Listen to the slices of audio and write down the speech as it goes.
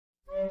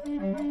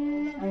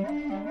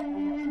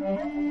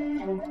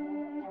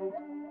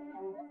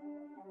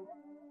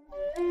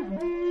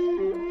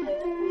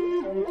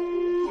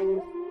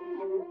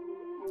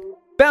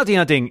Bounty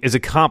hunting is a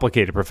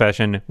complicated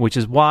profession, which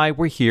is why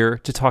we're here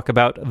to talk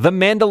about The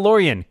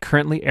Mandalorian,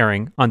 currently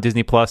airing on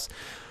Disney+.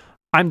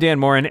 I'm Dan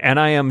Morin, and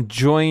I am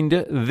joined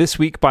this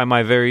week by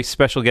my very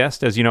special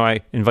guest. As you know, I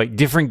invite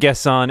different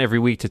guests on every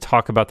week to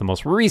talk about the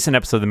most recent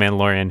episode of The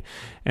Mandalorian,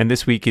 and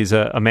this week is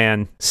a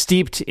man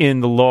steeped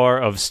in the lore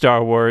of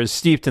Star Wars,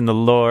 steeped in the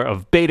lore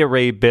of Beta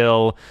Ray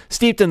Bill,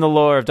 steeped in the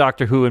lore of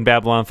Doctor Who and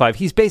Babylon 5.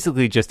 He's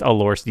basically just a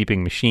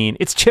lore-steeping machine.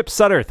 It's Chip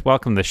Sudderth.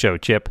 Welcome to the show,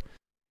 Chip.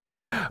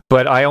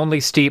 But I only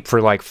steep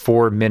for like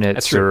 4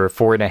 minutes or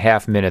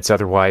 4.5 minutes.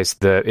 Otherwise,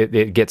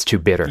 it gets too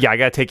bitter. Yeah, I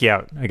got to take you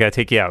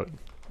out.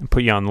 And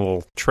put you on the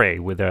little tray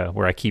with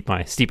where I keep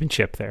my steep and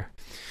chip there.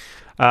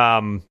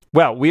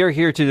 Well, we are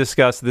here to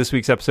discuss this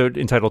week's episode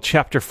entitled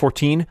Chapter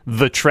 14,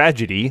 The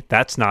Tragedy.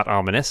 That's not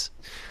ominous.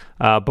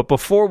 But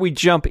before we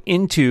jump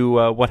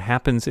into what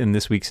happens in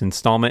this week's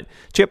installment,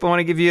 Chip, I want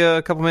to give you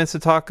a couple minutes to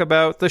talk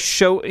about the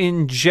show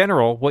in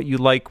general, what you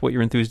like, what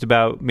you're enthused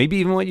about, maybe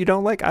even what you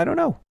don't like. I don't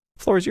know.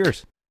 The floor is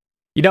yours.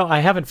 You know, I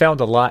haven't found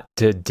a lot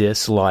to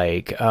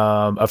dislike.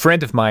 A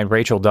friend of mine,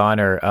 Rachel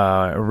Donner,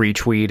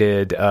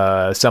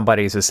 retweeted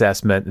somebody's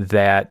assessment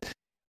that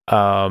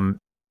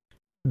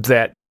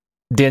that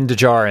Din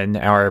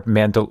Djarin,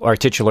 our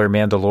titular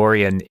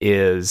Mandalorian,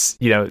 is,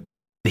 you know,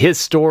 his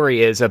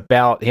story is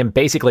about him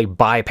basically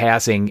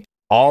bypassing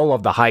all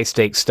of the high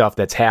stakes stuff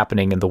that's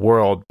happening in the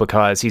world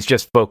because he's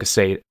just focused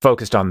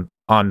on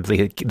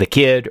the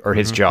kid or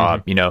his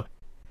job. You know,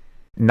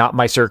 not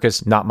my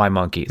circus, not my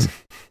monkeys.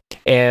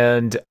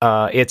 And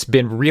it's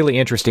been really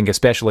interesting,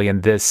 especially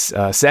in this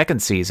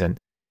second season,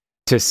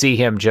 to see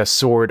him just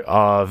sort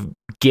of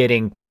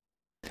getting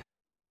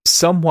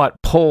somewhat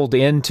pulled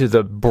into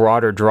the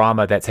broader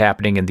drama that's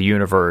happening in the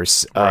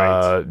universe,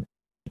 right.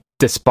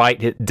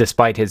 Despite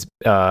his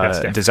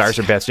desires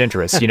or best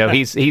interests. You know,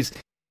 he's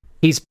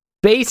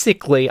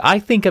basically, I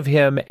think of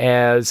him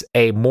as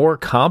a more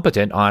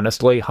competent,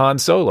 honestly, Han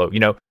Solo. You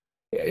know,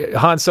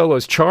 Han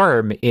Solo's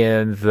charm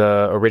in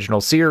the original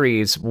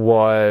series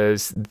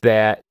was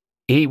that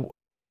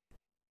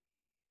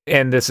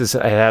and this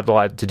had a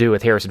lot to do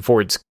with Harrison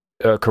Ford's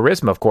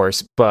charisma, of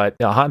course, but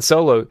Han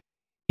Solo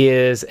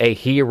is a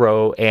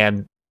hero,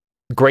 and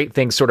great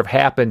things sort of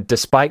happen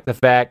despite the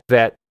fact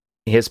that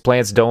his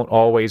plans don't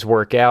always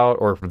work out,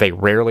 or they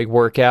rarely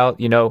work out.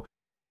 You know,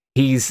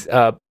 he's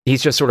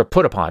just sort of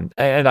put upon,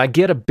 and I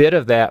get a bit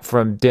of that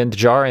from Din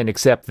Djarin,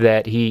 except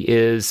that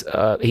he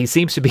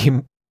seems to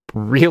be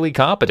really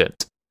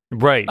competent.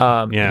 Right.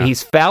 Yeah.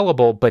 He's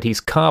fallible, but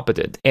he's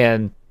competent.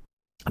 And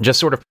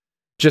just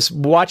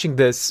watching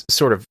this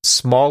sort of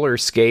smaller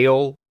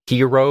scale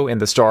hero in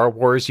the Star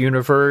Wars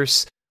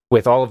universe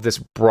with all of this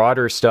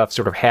broader stuff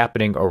sort of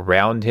happening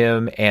around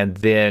him, and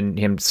then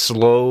him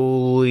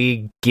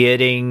slowly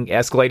getting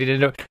escalated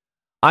into,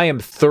 I am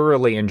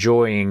thoroughly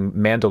enjoying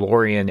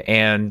Mandalorian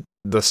and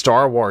the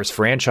Star Wars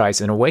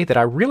franchise in a way that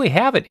I really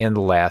haven't in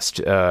the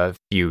last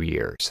few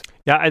years.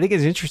 Yeah, I think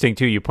it's interesting,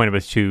 too. You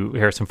pointed to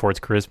Harrison Ford's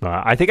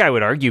charisma. I think I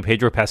would argue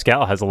Pedro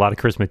Pascal has a lot of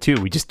charisma, too.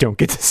 We just don't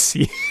get to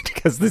see it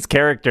because this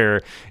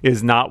character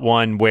is not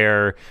one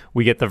where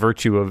we get the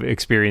virtue of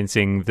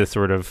experiencing the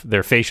sort of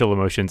their facial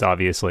emotions,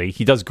 obviously.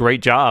 He does a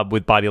great job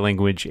with body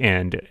language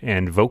and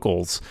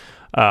vocals,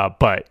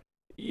 but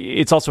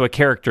it's also a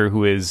character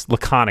who is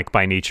laconic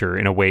by nature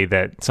in a way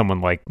that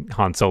someone like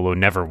Han Solo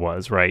never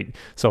was, right?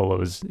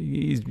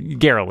 He's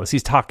garrulous,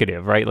 he's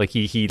talkative, right? Like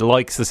he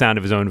likes the sound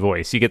of his own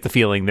voice. You get the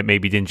feeling that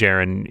maybe Din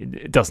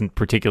Djarin doesn't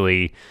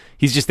particularly,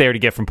 he's just there to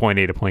get from point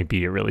A to point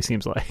B, it really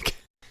seems like.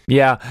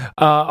 Yeah,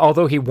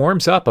 although he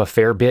warms up a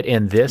fair bit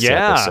in this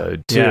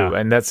episode, too,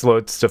 and that's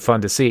loads of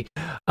fun to see.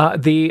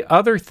 The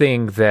other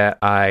thing that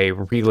I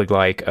really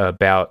like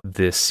about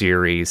this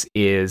series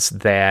is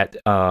that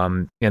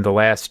in the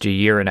last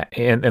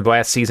in the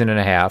last season and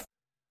a half,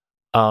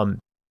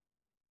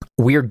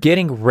 we're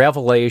getting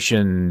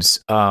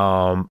revelations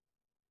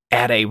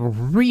at a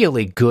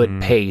really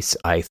good pace,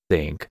 I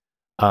think.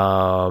 The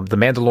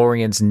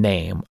Mandalorian's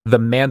name, the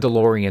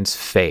Mandalorian's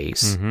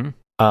face,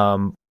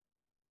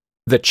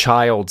 the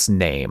child's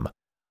name,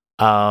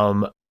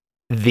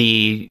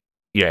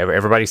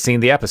 everybody's seen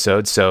the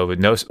episode, so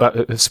no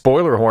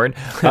spoiler horn.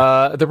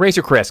 The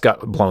Razor Crest got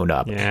blown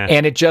up,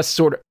 and it just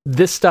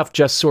this stuff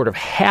just sort of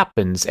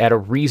happens at a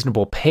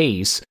reasonable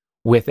pace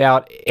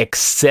without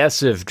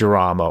excessive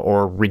drama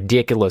or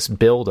ridiculous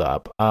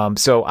buildup.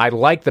 So I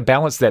like the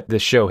balance that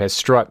this show has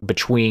struck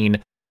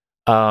between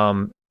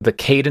the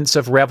cadence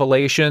of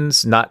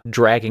revelations, not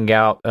dragging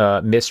out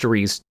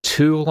mysteries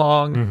too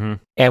long,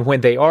 and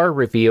when they are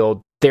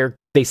revealed,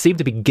 they seem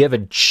to be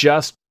given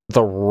just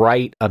the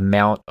right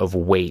amount of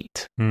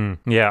weight.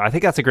 Yeah, I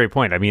think that's a great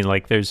point. I mean,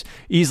 like,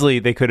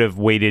 they could have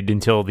waited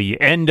until the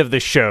end of the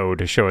show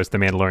to show us the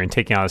Mandalorian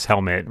taking out his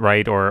helmet,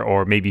 right?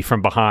 Or maybe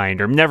from behind,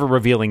 or never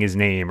revealing his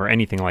name, or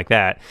anything like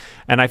that.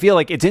 And I feel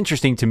like it's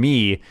interesting to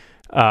me,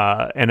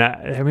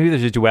 maybe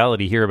there's a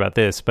duality here about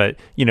this, but,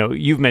 you know,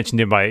 you've mentioned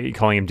him by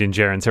calling him Din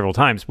Djarin several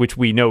times, which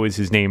we know is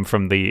his name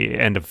from the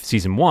end of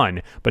season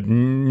 1, but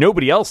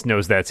nobody else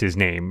knows that's his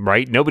name,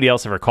 right? Nobody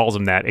else ever calls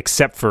him that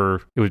except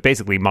for, it was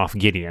basically Moff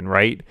Gideon,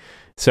 right?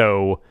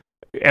 So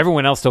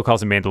everyone else still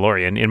calls him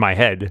Mandalorian. In my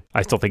head,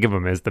 I still think of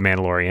him as the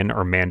Mandalorian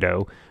or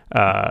Mando.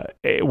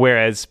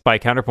 Whereas by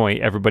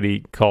counterpoint,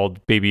 everybody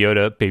called Baby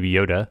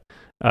Yoda.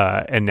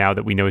 And now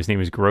that we know his name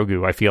is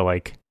Grogu, I feel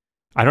like,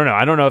 I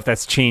don't know if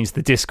that's changed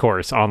the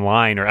discourse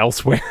online or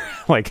elsewhere.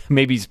 Like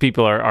maybe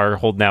people are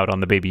holding out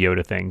on the Baby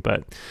Yoda thing,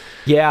 but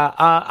yeah,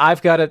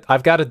 I've got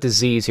a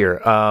disease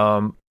here.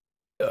 And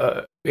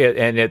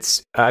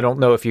it's, I don't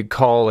know if you'd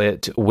call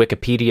it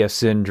Wikipedia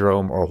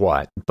syndrome or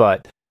what,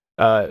 but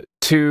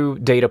 2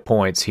 data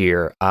points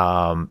here.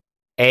 I'm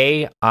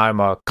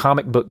a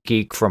comic book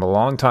geek from a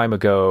long time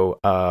ago,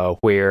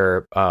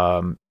 where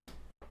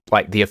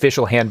like the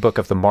official handbook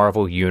of the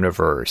Marvel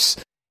Universe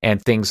and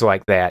things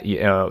like that.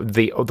 You know,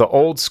 the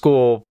old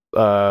school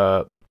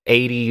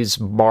 80s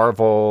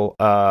Marvel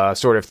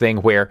sort of thing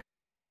where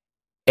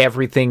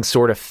everything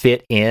sort of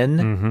fit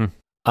in.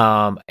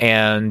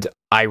 And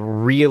I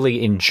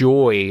really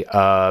enjoy,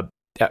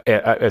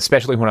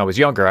 especially when I was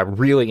younger, I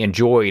really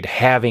enjoyed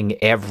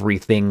having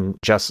everything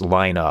just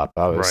line up.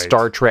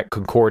 Star Trek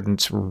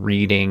Concordance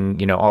reading,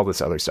 you know, all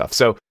this other stuff.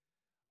 So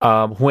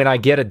when I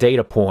get a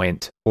data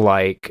point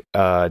like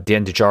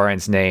Din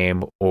Djarin's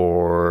name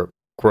or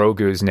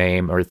Grogu's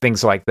name or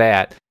things like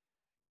that,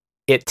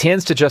 it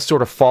tends to just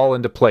sort of fall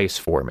into place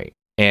for me,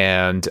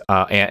 and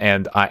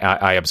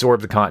I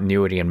absorb the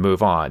continuity and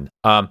move on.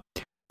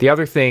 The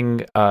other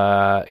thing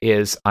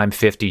is I'm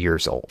 50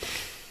 years old,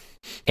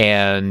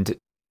 and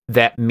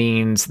that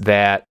means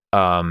that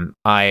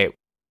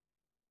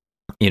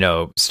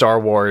Star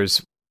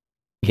Wars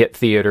hit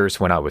theaters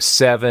when I was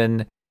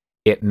 7.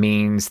 It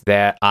means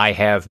that I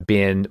have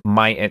been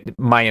my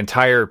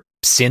entire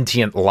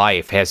sentient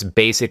life has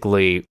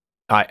basically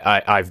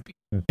I've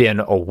been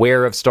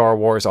aware of Star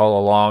Wars all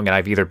along, and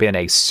I've either been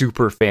a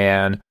super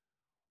fan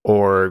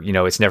or, you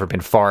know, it's never been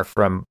far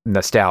from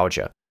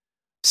nostalgia.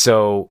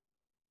 So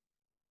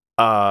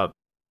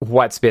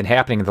what's been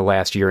happening in the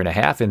last year and a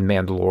half in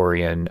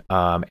Mandalorian,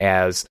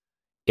 as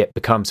it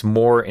becomes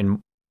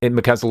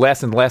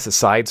less and less a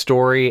side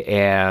story,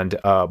 and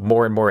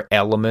more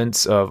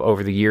elements of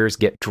over the years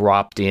get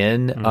dropped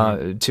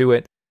in to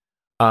it.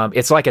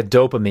 It's like a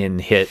dopamine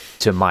hit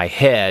to my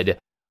head,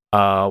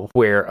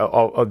 where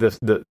all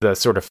the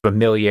sort of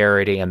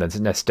familiarity and the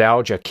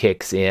nostalgia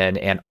kicks in,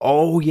 and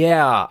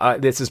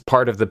this is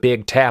part of the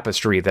big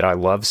tapestry that I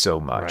love so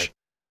much.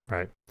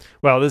 Right.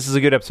 Well, this is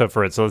a good episode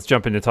for it, so let's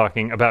jump into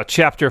talking about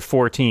Chapter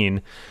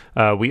 14.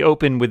 We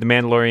open with the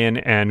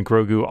Mandalorian and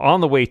Grogu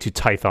on the way to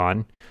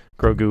Tython.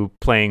 Grogu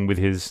playing with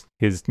his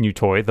new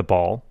toy, the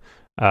ball,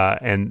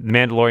 and the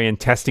Mandalorian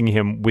testing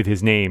him with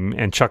his name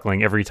and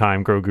chuckling every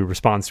time Grogu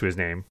responds to his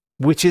name,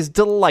 which is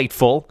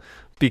delightful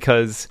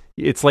because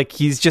it's like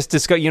he's just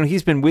discussed. You know,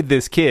 he's been with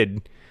this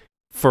kid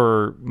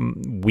for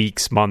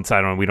weeks, months.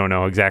 We don't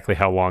know exactly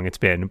how long it's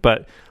been,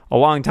 but a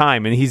long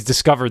time, and he's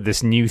discovered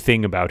this new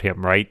thing about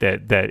him, right?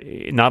 That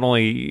not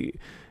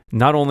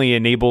only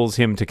enables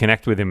him to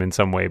connect with him in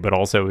some way, but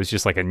also is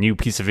just like a new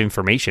piece of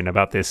information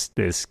about this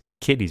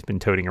kid he's been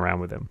toting around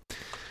with him,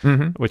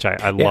 which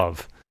I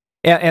love.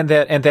 And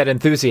that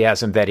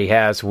enthusiasm that he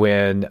has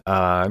when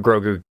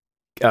Grogu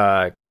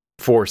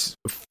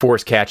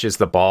force catches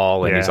the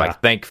ball, and he's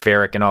like, thank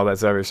Ferric and all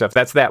that other stuff.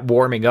 That's that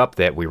warming up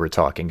that we were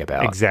talking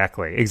about.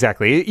 Exactly.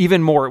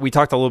 Even more, we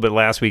talked a little bit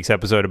last week's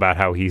episode about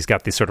how he's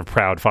got this sort of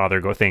proud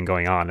father thing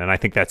going on, and I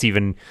think that's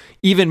even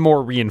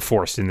more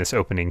reinforced in this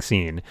opening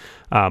scene.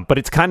 But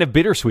it's kind of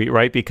bittersweet,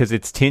 right? Because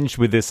it's tinged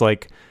with this,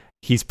 like,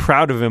 he's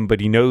proud of him, but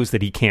he knows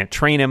that he can't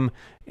train him,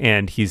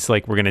 and he's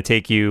like, we're going to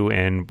take you,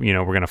 and, you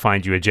know, we're going to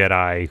find you a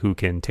Jedi who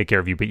can take care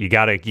of you, but you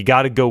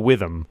gotta go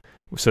with him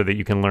so that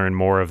you can learn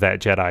more of that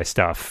Jedi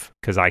stuff,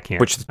 because I can't.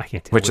 Which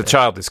the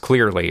child is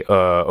clearly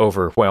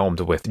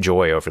overwhelmed with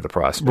joy over the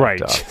prospect. Right,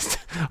 just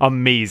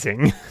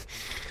amazing.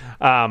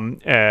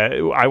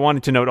 I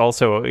wanted to note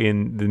also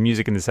in the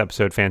music in this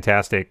episode,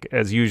 fantastic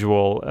as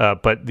usual.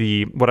 But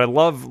what I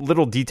love,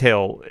 little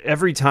detail,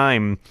 every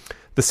time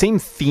the same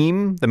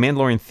theme, the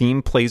Mandalorian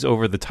theme, plays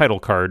over the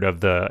title card of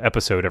the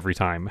episode every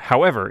time.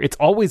 However, it's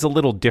always a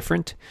little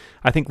different.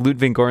 I think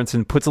Ludwig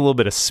Göransson puts a little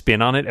bit of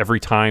spin on it every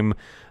time,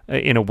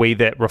 in a way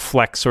that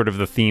reflects sort of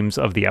the themes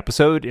of the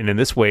episode. And in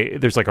this way,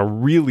 there's like a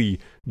really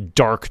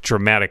dark,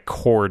 dramatic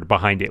chord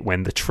behind it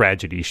when the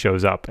tragedy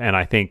shows up. And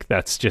I think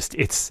that's just,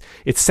 it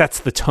sets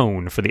the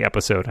tone for the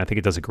episode. I think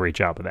it does a great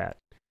job of that.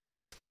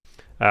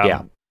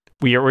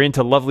 We're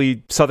into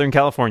lovely Southern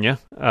California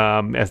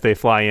as they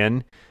fly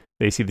in.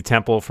 They see the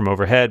temple from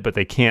overhead, but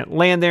they can't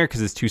land there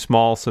because it's too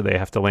small, so they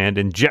have to land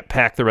and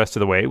jetpack the rest of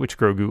the way, which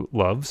Grogu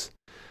loves.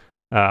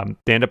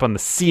 They end up on the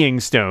Seeing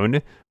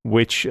Stone,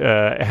 which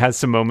has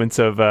some moments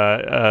of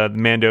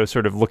Mando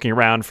sort of looking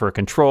around for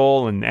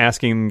control and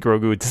asking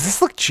Grogu, does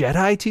this look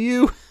Jedi to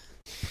you?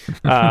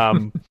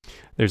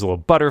 There's a little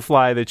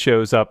butterfly that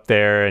shows up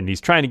there, and he's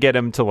trying to get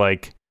him to,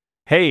 like,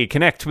 hey,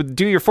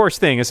 do your Force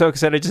thing. Ahsoka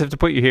said, I just have to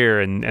put you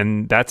here,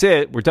 and that's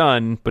it. We're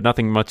done, but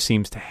nothing much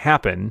seems to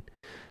happen.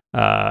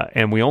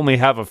 And we only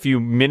have a few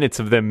minutes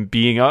of them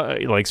being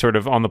like sort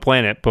of on the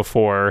planet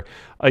before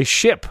a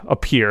ship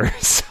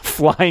appears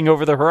flying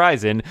over the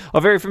horizon.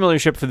 A very familiar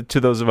ship to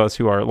those of us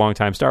who are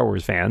longtime Star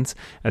Wars fans,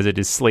 as it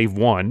is Slave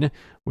One,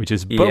 which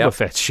is Boba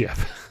Fett's ship.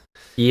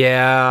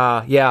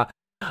 Yeah.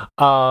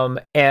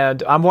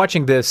 And I'm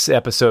watching this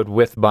episode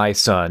with my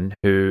son,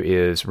 who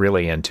is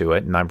really into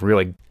it, and I'm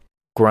really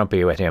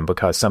grumpy at him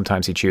because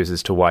sometimes he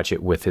chooses to watch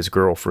it with his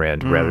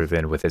girlfriend rather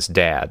than with his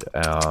dad.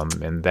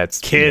 And that's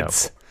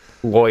kids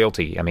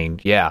loyalty. I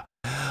mean, yeah.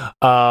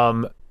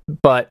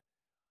 But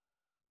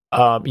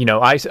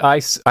I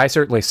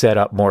certainly set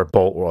up more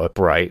bolt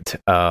upright.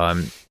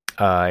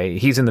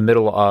 He's in the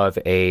middle of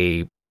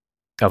a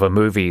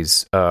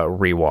movie's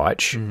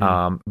rewatch.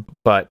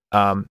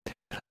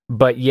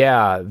 But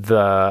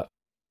yeah,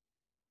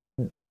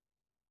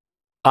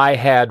 I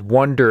had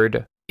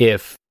wondered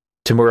if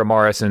Tamura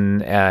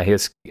Morrison,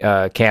 his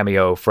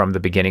cameo from the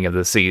beginning of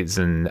the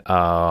season,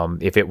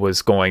 if it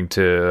was going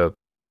to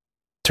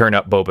turn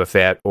up Boba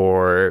Fett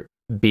or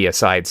be a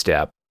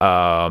sidestep.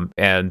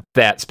 And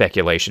that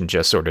speculation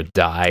just sort of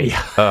died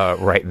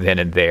right then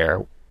and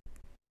there.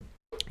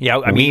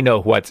 Yeah, we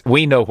know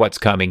what's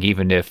coming,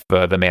 even if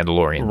the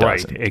Mandalorian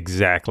doesn't. Right,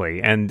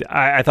 exactly. And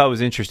I thought it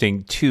was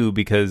interesting too,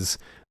 because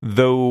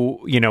though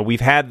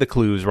we've had the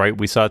clues, right?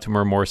 We saw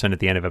Tamura Morrison at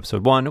the end of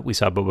episode 1. We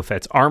saw Boba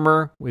Fett's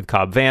armor with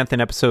Cobb Vanth in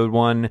episode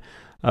 1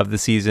 of the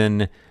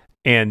season,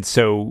 and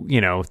so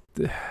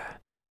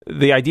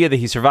the idea that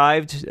he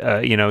survived,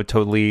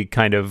 totally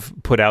kind of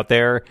put out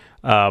there.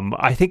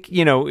 I think,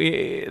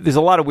 there's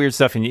a lot of weird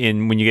stuff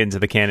in when you get into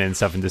the canon and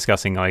stuff and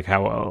discussing like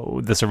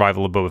how the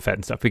survival of Boba Fett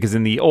and stuff, because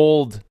in the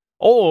old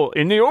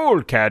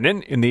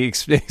canon, in the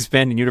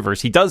expanding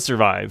universe, he does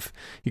survive.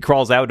 He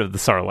crawls out of the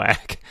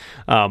Sarlacc.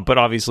 But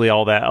obviously a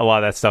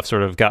lot of that stuff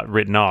sort of got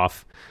written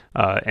off.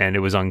 And it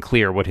was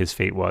unclear what his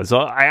fate was.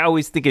 I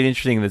always think it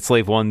interesting that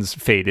Slave One's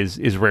fate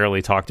is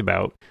rarely talked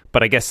about.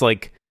 But I guess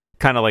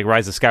kind of like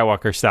Rise of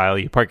Skywalker style,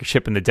 you park your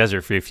ship in the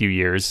desert for a few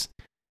years.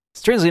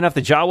 Strangely enough,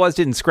 the Jawas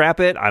didn't scrap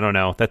it. I don't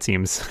know. That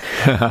seems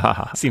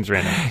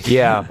random.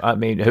 Yeah, I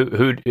mean,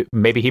 who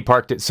maybe he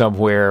parked it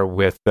somewhere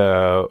with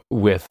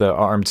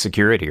armed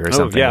security or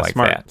something like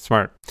that.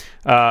 Smart.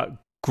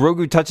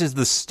 Grogu touches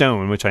the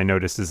stone, which I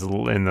noticed is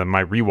in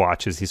my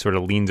rewatch, as he sort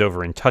of leans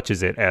over and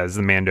touches it as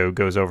the Mando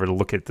goes over to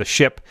look at the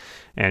ship.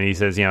 And he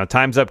says,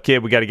 time's up,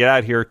 kid. We got to get out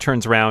of here.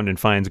 Turns around and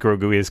finds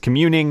Grogu is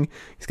communing.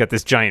 He's got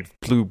this giant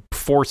blue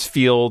force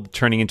field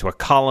turning into a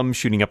column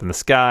shooting up in the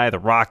sky. The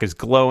rock is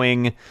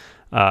glowing.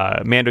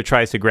 Mando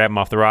tries to grab him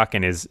off the rock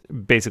and is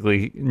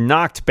basically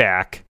knocked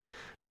back,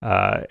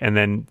 and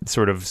then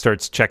sort of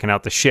starts checking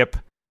out the ship.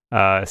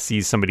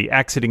 Sees somebody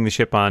exiting the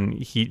ship on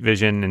heat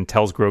vision and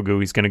tells Grogu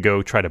he's going to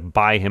go try to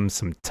buy him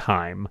some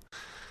time.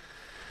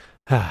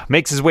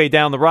 Makes his way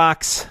down the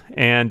rocks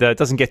and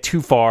doesn't get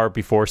too far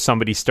before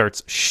somebody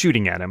starts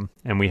shooting at him.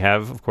 And we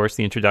have, of course,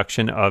 the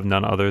introduction of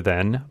none other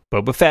than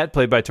Boba Fett,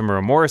 played by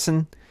Tamura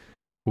Morrison,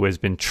 who has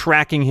been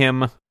tracking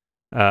him,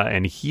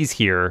 and he's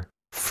here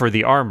for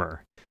the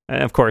armor.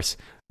 And, of course,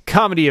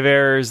 comedy of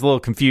errors, a little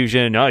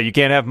confusion. Oh, you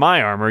can't have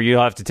my armor.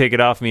 You'll have to take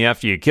it off me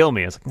after you kill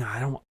me. I was like,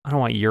 no, I don't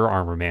want your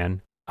armor,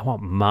 man. I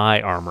want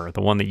my armor,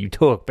 the one that you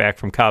took back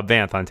from Cobb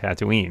Vanth on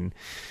Tatooine.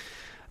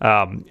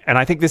 And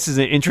I think this is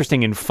an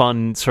interesting and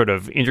fun sort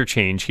of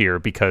interchange here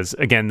because,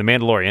 again, the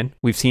Mandalorian,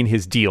 we've seen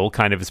his deal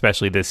kind of,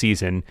 especially this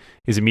season.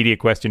 His immediate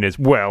question is,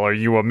 well, are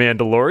you a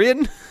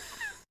Mandalorian?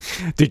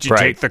 Did you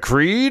take the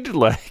creed?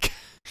 Like,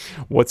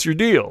 what's your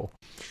deal?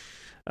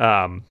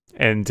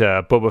 And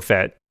Boba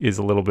Fett is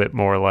a little bit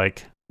more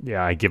like,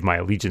 yeah, I give my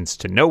allegiance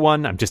to no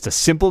one. I'm just a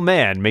simple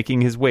man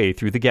making his way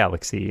through the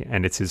galaxy.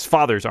 And it's his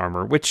father's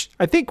armor, which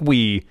I think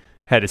we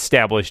had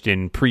established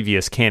in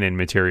previous canon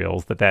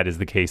materials that is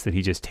the case, that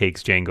he just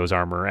takes Jango's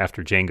armor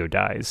after Jango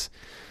dies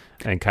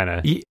and kind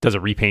of does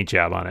a repaint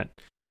job on it.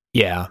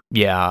 Yeah.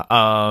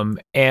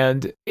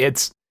 And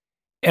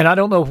I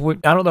don't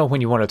know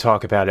when you want to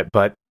talk about it,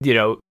 but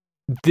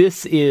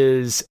this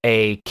is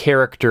a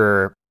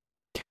character.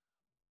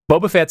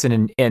 Boba Fett's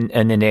an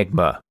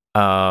enigma,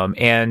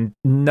 and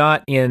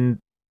not in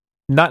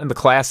the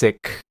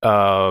classic,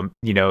 the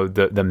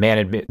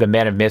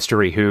man of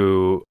mystery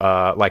who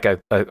like a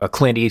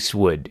Clint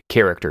Eastwood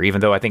character. Even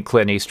though I think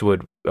Clint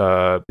Eastwood,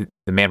 the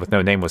Man with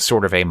No Name, was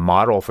sort of a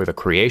model for the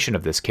creation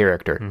of this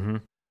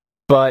character,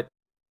 but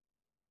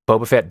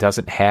Boba Fett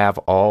doesn't have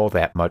all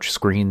that much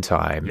screen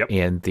time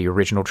in the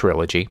original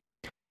trilogy,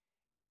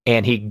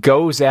 and he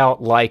goes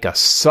out like a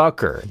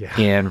sucker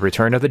in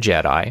Return of the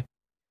Jedi.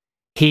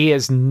 He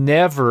is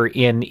never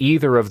in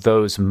either of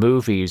those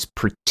movies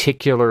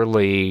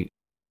particularly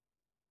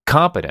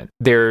competent.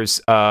 There's,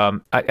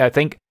 I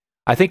think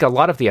a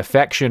lot of the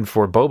affection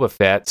for Boba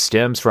Fett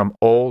stems from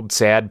old,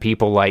 sad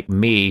people like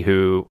me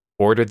who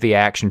ordered the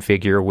action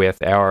figure with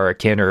our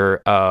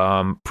Kenner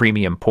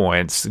premium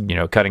points,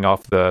 cutting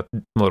off the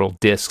little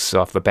discs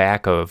off the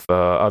back of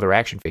other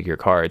action figure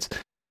cards.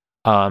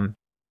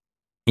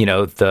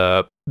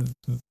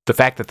 The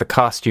fact that the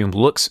costume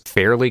looks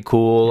fairly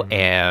cool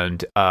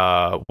and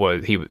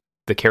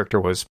the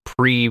character was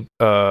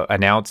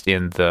announced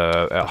in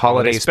the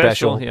holiday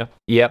special. Yeah.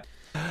 Yep.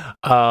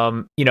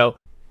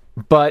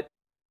 But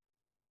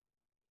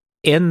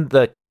in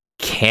the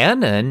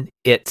canon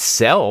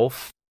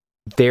itself,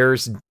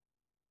 there's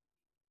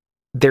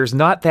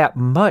not that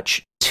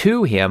much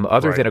to him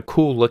other than a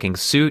cool looking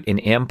suit in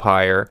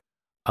Empire,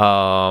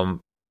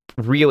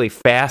 really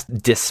fast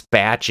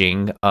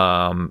dispatching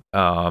in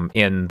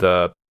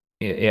the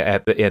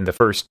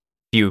first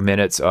few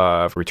minutes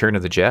of Return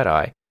of the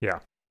Jedi. Yeah.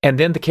 And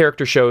then the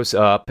character shows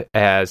up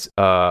as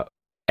a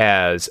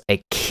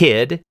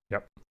kid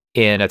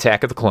in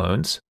Attack of the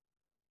Clones.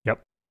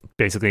 Yep.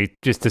 Basically,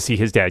 just to see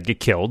his dad get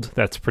killed.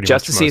 That's pretty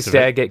just much to see his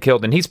dad get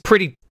killed, and he's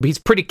pretty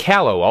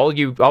callow. All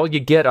you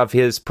get of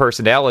his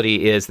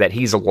personality is that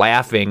he's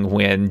laughing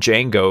when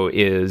Jango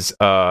is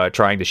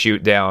trying to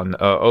shoot down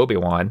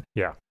Obi-Wan.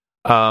 Yeah.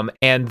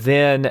 And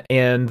then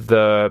in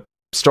the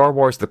Star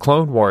Wars: The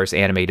Clone Wars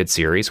animated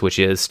series, which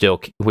is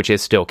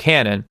still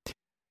canon,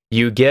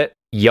 you get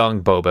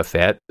young Boba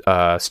Fett,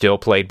 still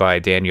played by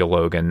Daniel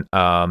Logan,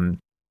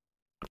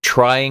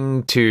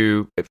 trying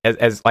to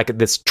as like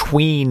this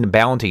tween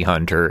bounty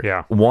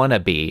hunter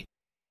wannabe,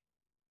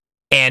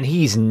 and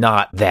he's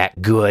not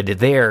that good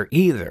there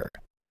either.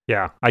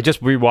 Yeah, I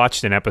just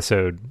rewatched an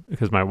episode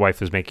because my wife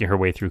was making her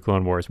way through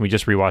Clone Wars, and we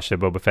just rewatched a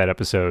Boba Fett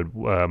episode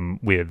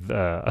with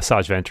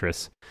Asajj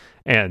Ventress,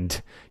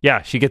 and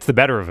yeah, she gets the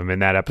better of him in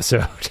that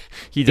episode.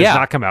 He does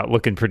not come out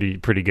looking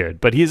pretty good,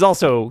 but he's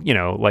also, you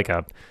know, like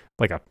a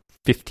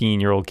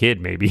 15-year-old kid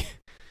maybe.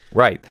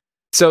 Right.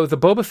 So the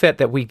Boba Fett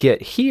that we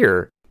get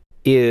here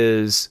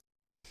is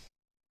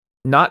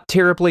not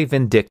terribly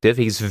vindictive.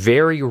 He's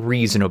very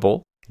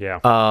reasonable. Yeah.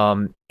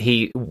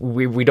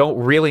 We don't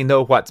really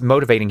know what's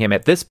motivating him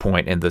at this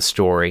point in the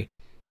story.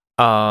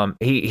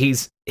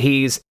 He's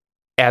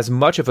as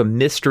much of a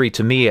mystery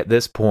to me at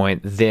this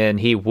point than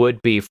he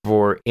would be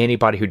for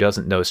anybody who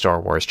doesn't know Star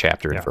Wars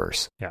chapter and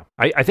verse. Yeah.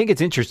 I think it's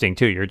interesting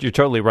too. You're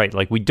totally right.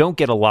 Like, we don't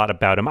get a lot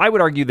about him. I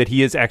would argue that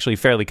he is actually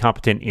fairly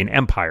competent in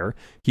Empire.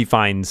 He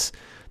finds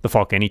the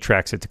Falcon, he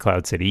tracks it to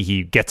Cloud City.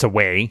 He gets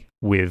away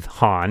with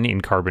Han in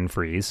Carbon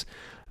Freeze.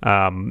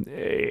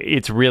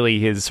 It's really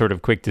his sort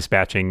of quick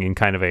dispatching in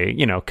kind of a,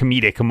 you know,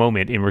 comedic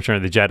moment in Return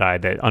of the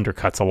Jedi that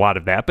undercuts a lot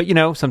of that. But, you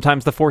know,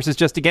 sometimes the Force is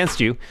just against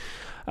you.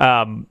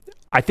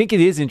 I think it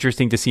is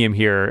interesting to see him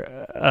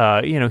here.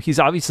 You know, he's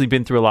obviously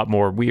been through a lot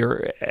more. We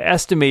are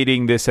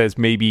estimating this as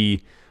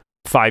maybe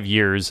 5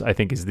 years, I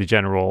think, is the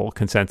general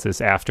consensus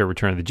after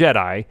Return of the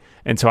Jedi.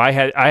 And so I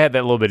had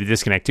that little bit of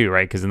disconnect too,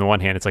 right? Because on the one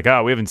hand, it's like,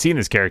 oh, we haven't seen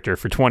this character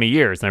for 20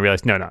 years. And I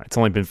realized, no, it's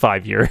only been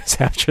 5 years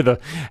after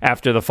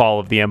the fall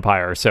of the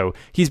Empire. So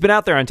he's been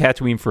out there on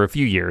Tatooine for a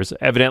few years,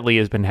 evidently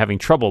has been having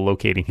trouble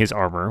locating his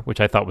armor,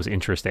 which I thought was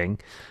interesting.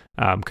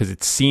 Because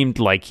it seemed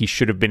like he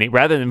should have been,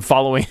 rather than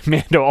following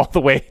Mando all the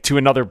way to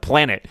another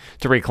planet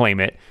to reclaim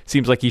it,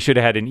 seems like he should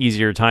have had an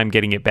easier time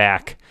getting it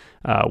back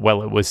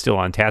while it was still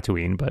on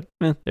Tatooine. But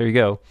there you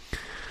go.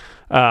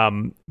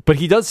 But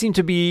he does seem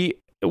to be,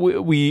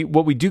 what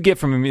we do get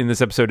from him in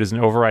this episode is an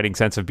overriding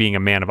sense of being a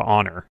man of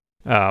honor.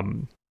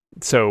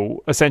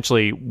 So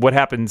essentially what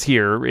happens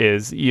here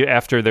is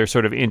after their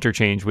sort of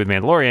interchange with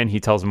Mandalorian, he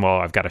tells him, well,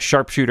 I've got a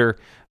sharpshooter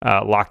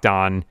locked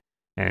on.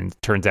 And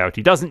turns out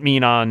he doesn't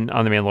mean on the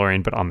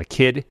Mandalorian, but on the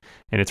kid.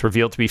 And it's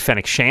revealed to be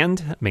Fennec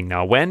Shand,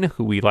 Ming-Na Wen,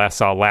 who we last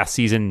saw last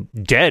season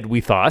dead,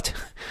 we thought,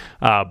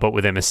 but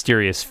with a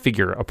mysterious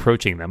figure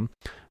approaching them.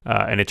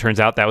 And it turns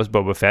out that was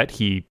Boba Fett.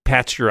 He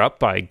patched her up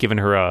by giving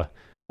her a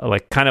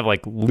like kind of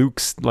like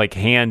Luke's like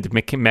hand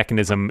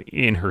mechanism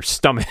in her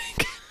stomach,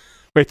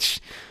 which,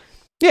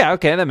 yeah,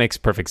 okay, that makes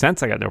perfect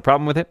sense. I got no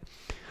problem with it.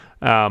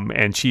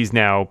 And she's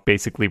now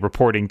basically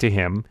reporting to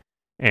him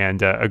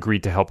and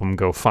agreed to help him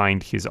go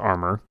find his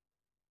armor.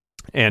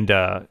 And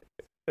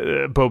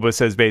Boba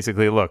says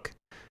basically, look,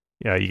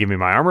 you give me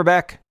my armor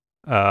back,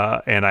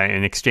 and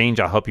in exchange,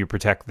 I'll help you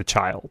protect the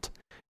child.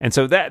 And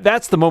so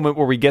that's the moment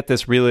where we get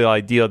this real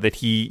idea that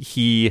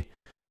he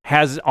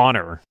has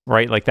honor,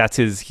 right? Like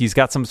he's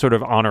got some sort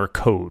of honor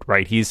code,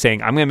 right? He's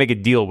saying, I'm going to make a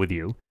deal with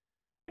you.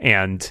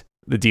 And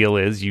the deal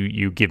is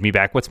you give me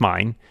back what's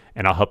mine,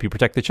 and I'll help you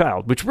protect the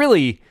child, which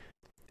really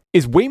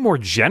is way more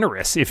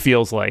generous, it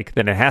feels like,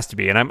 than it has to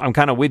be. And I'm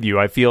kind of with you.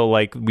 I feel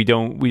like we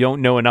don't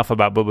know enough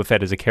about Boba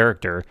Fett as a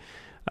character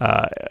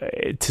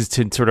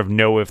to sort of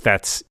know if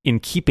that's in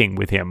keeping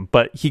with him.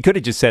 But he could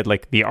have just said,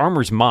 like, the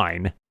armor's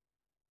mine,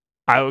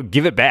 I'll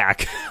give it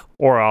back,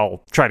 or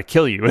I'll try to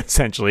kill you,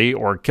 essentially,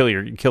 or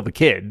kill the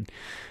kid,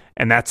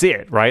 and that's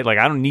it, right? Like,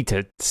 I don't need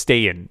to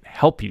stay and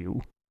help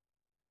you.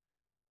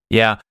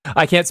 Yeah,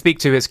 I can't speak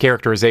to his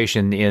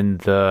characterization in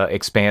the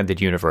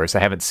expanded universe. I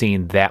haven't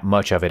seen that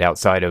much of it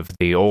outside of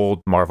the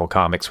old Marvel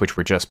comics, which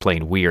were just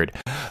plain weird.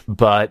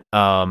 But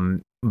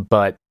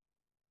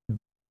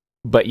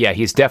yeah,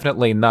 he's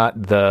definitely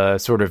not the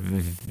sort of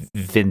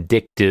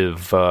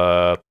vindictive.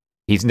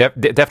 He's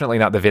definitely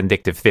not the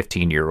vindictive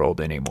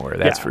 15-year-old anymore.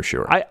 That's for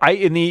sure. I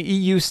in the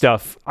EU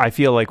stuff, I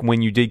feel like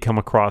when you did come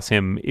across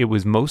him, it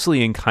was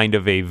mostly in kind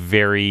of a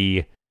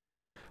very,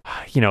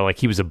 you know, like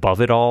he was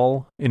above it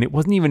all, and it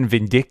wasn't even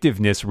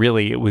vindictiveness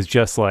really. It was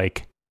just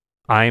like,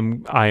 I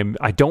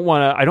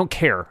don't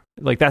care.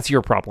 Like, that's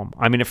your problem.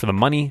 I'm in it for the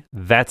money.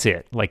 That's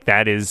it. Like,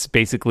 that is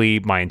basically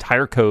my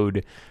entire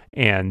code,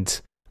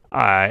 and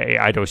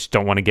I just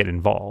don't want to get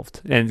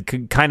involved.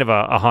 And kind of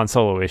a Han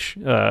Solo-ish,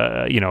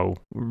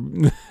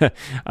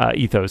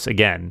 ethos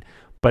again.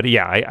 But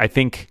yeah, I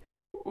think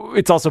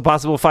it's also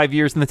possible 5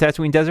 years in the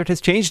Tatooine desert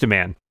has changed a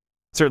man.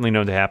 Certainly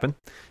known to happen.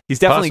 He's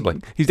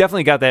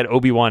definitely got that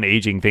Obi-Wan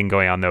aging thing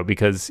going on, though,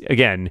 because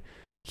again,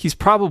 he's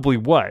probably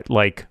what,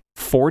 like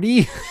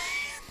 40?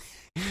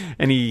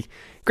 And he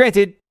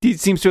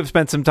seems to have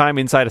spent some time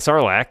inside a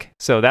Sarlacc,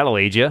 so that'll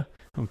age you.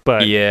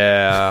 But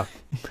yeah.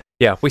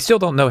 Yeah, we still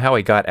don't know how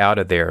he got out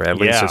of there, at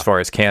least as far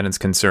as canon's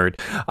concerned.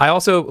 I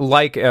also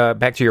like,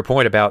 back to your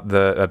point about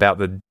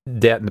the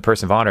debt and the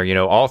person of honor,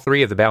 all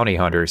three of the bounty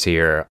hunters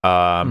here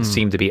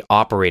seem to be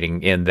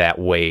operating in that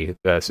way,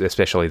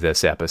 especially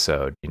this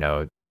episode,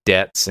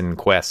 debts and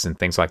quests and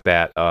things like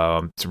that.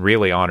 It's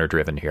really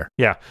honor-driven here.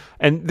 Yeah,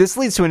 and this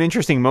leads to an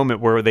interesting moment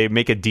where they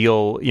make a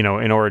deal, in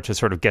order to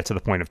sort of get to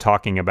the point of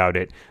talking about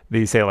it.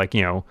 They say, like,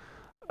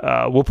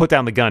 we'll put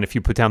down the gun if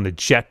you put down the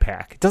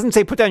jetpack. It doesn't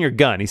say put down your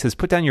gun. He says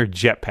put down your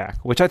jetpack,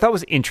 which I thought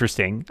was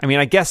interesting. I mean,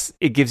 I guess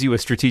it gives you a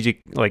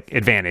strategic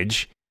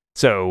advantage.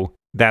 So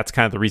that's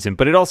kind of the reason.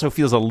 But it also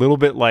feels a little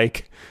bit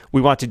like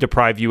we want to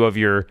deprive you of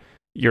your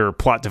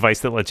plot device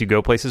that lets you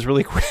go places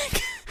really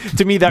quick.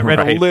 To me, that read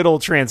a little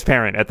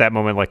transparent at that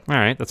moment. Like, all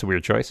right, that's a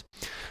weird choice.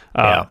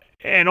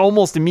 And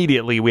almost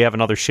immediately we have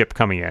another ship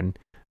coming in,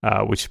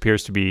 which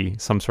appears to be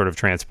some sort of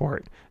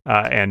transport.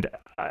 And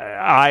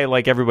I,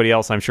 like everybody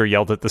else, I'm sure,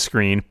 yelled at the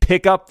screen,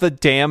 pick up the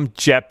damn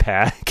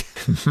jetpack.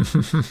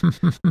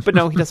 But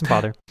no, he doesn't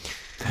bother.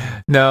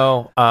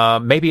 No,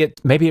 maybe it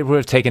would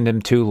have taken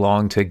him too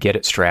long to get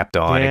it strapped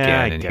on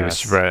again. And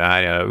guess. He was,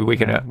 I know, we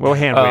can. We'll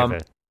hand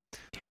wave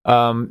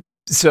it.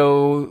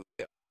 So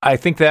I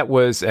think that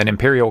was an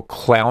Imperial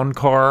clown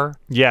car.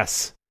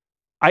 Yes.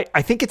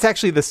 I think it's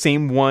actually the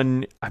same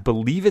one. I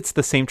believe it's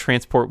the same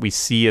transport we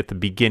see at the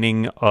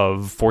beginning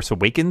of Force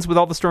Awakens with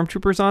all the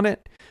stormtroopers on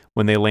it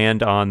when they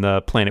land on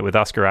the planet with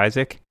Oscar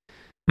Isaac.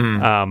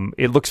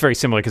 It looks very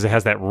similar because it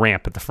has that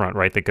ramp at the front,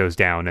 right, that goes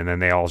down, and then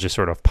they all just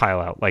sort of pile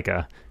out like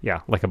a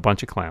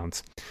bunch of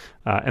clowns.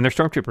 And they're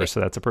stormtroopers, so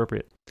that's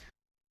appropriate.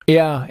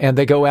 Yeah, and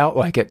they go out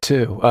like it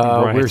too.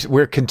 Right.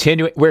 We're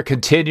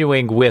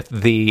continuing with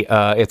the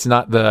it's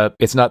not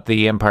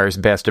the Empire's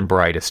best and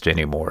brightest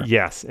anymore.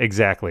 Yes,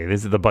 exactly.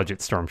 These are the budget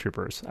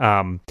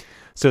stormtroopers.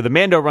 So the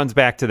Mando runs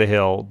back to the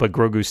hill, but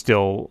Grogu's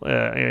still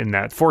in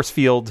that force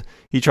field.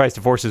 He tries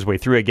to force his way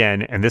through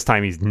again, and this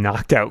time he's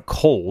knocked out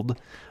cold.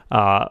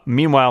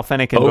 Meanwhile,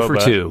 Fennec and Boba... 0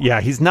 for 2. Yeah,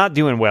 he's not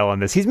doing well on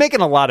this. He's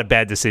making a lot of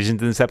bad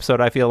decisions in this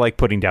episode, I feel like,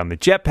 putting down the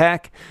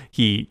jetpack.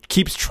 He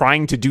keeps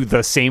trying to do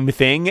the same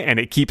thing, and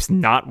it keeps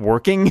not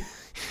working.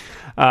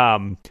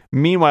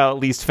 Meanwhile, at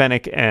least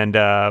Fennec and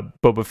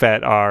Boba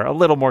Fett are a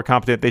little more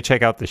competent. They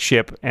check out the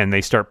ship and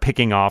they start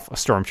picking off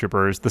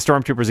stormtroopers. The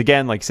stormtroopers,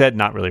 again, like I said,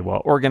 not really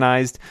well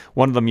organized.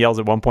 One of them yells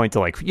at one point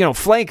to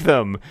flank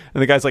them.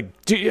 And the guy's like,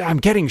 I'm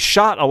getting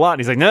shot a lot. And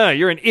he's like, no,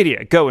 you're an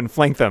idiot. Go and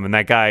flank them. And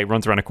that guy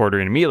runs around a corner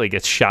and immediately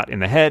gets shot in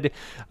the head.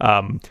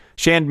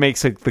 Shand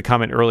makes the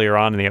comment earlier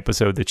on in the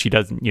episode that she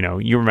doesn't,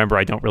 you remember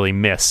I don't really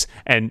miss.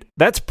 And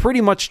that's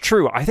pretty much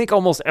true. I think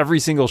almost every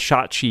single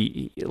shot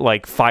she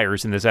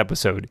fires in this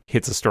episode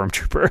hits a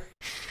stormtrooper.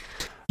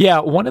 Yeah,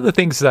 one of the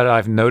things that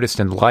I've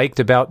noticed and liked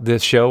about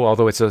this show,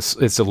 although it's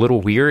a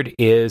little weird,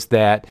 is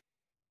that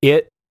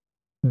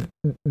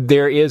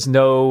there is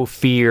no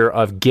fear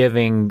of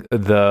giving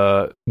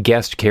the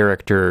guest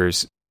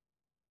characters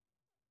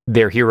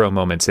their hero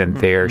moments and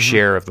their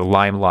share of the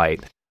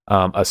limelight.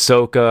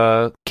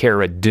 Ahsoka,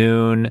 Cara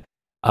Dune,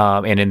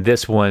 and in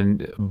this one,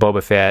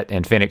 Boba Fett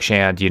and Fennec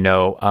Shand,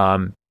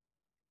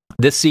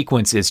 this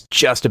sequence is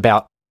just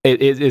about,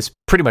 it is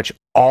pretty much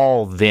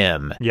all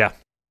them. Yeah.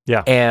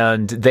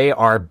 And they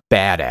are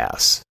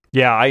badass.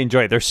 Yeah, I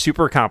enjoy it. They're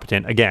super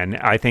competent. Again,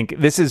 I think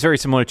this is very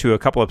similar to a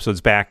couple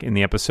episodes back in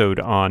the episode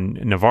on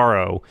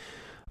Navarro,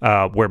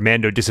 where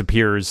Mando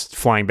disappears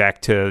flying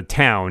back to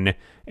town,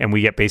 and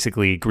we get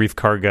basically Greef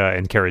Karga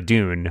and Cara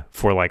Dune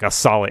for a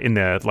solid, in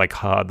the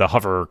the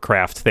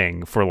hovercraft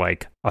thing, for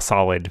a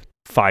solid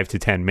 5 to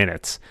 10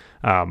 minutes.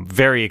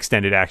 Very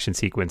extended action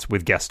sequence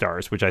with guest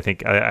stars, which I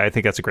think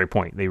that's a great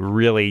point. It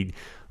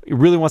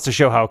really wants to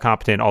show how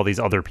competent all these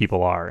other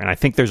people are, and I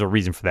think there's a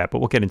reason for that, but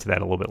we'll get into that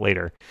a little bit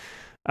later.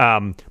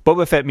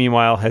 Boba Fett,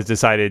 meanwhile, has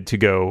decided to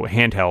go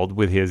handheld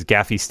with his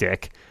gaffy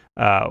stick,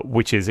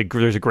 which is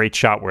there's a great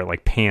shot where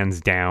it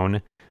pans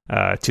down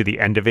to the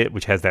end of it,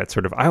 which has that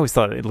sort of, I always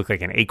thought it looked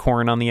like an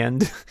acorn on the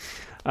end.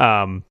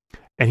 And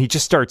he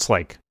just starts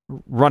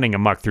running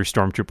amok through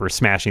stormtroopers,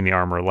 smashing the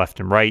armor left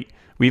and right.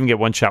 We even get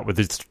one shot where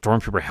the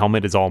stormtrooper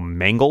helmet is all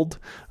mangled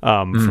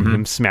from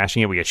him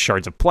smashing it. We get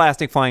shards of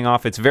plastic flying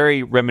off. It's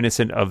very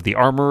reminiscent of the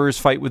Armorer's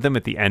fight with them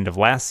at the end of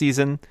last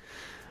season,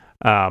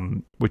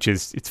 which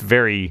is it's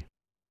very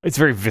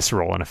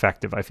visceral and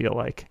effective, I feel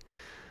like.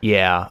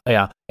 Yeah,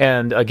 yeah.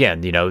 And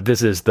again,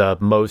 this is the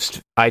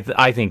most.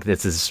 I think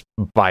this is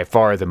by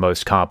far the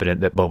most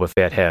competent that Boba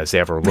Fett has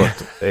ever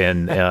looked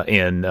in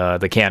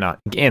the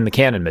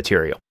canon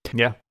material.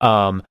 Yeah.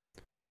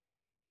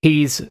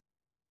 He's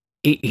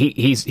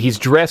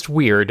dressed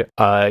weird.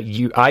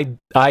 I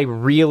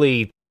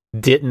really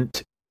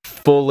didn't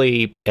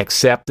fully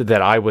accept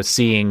that I was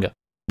seeing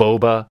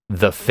Boba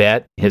the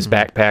Fett. His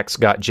backpack's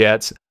got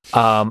jets.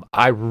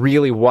 I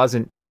really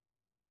wasn't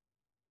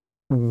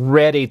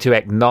ready to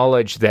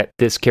acknowledge that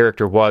this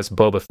character was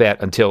Boba Fett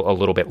until a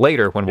little bit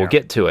later when we'll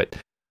get to it.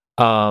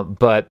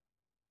 But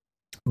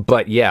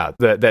yeah,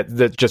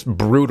 that just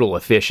brutal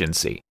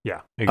efficiency. Yeah,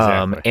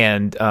 exactly.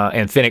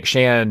 And Fennec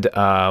Shand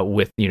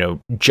with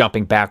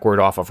jumping backward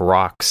off of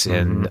rocks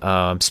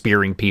and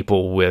spearing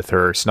people with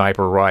her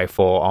sniper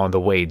rifle on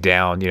the way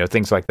down.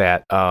 Things like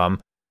that.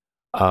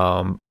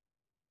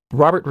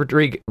 Robert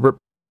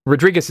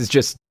Rodriguez is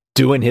just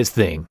doing his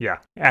thing. Yeah,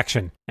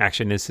 action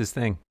is his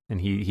thing,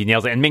 and he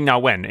nails it. And Ming-Na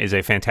Wen is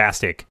a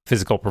fantastic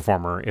physical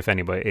performer. If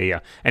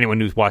anyone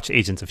who's watched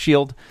Agents of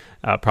S.H.I.E.L.D.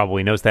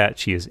 Probably knows that.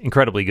 She is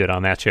incredibly good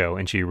on that show,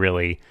 and she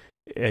really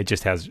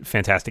just has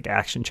fantastic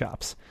action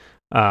chops.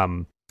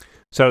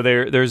 So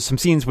there's some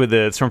scenes where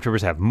the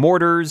stormtroopers have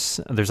mortars.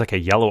 There's like a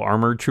yellow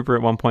armored trooper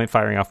at one point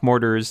firing off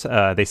mortars.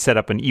 They set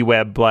up an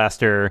E-Web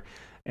blaster,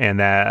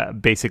 and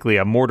that basically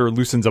a mortar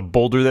loosens a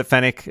boulder that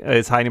Fennec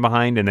is hiding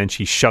behind, and then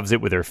she shoves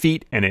it with her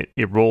feet, and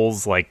it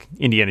rolls like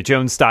Indiana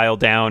Jones style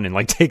down and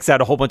like takes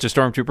out a whole bunch of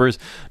stormtroopers,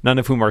 none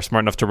of whom are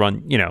smart enough to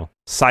run,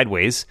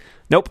 sideways.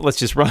 Nope, let's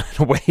just run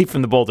away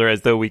from the boulder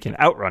as though we can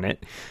outrun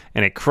it,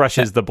 and it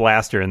crushes the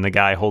blaster and the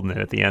guy holding it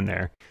at the end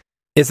there.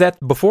 Is that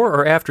before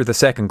or after the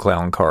second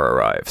clown car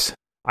arrives?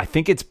 I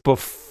think it's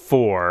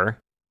before.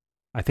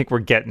 I think we're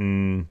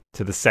getting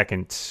to the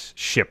second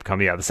ship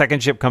coming. Yeah, the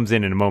second ship comes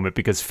in a moment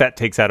because Fett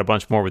takes out a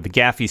bunch more with the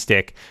gaffy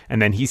stick,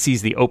 and then he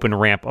sees the open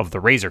ramp of the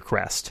Razor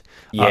Crest.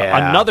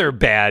 Yeah. Another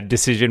bad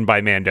decision by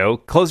Mando.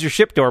 Close your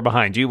ship door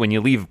behind you when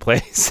you leave a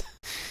place.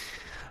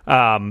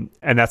 And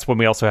that's when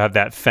we also have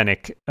that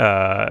Fennec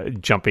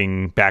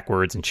jumping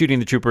backwards and shooting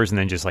the troopers and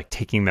then just like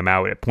taking them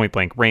out at point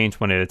blank range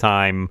one at a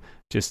time.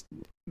 Just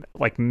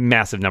like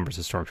massive numbers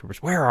of stormtroopers.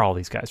 Where are all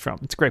these guys from?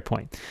 It's a great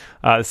point.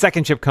 The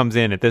second ship comes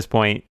in at this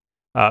point.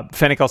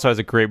 Fennec also has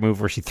a great move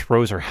where she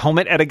throws her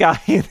helmet at a guy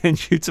and then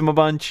shoots him a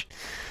bunch.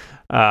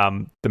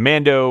 The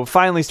Mando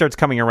finally starts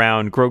coming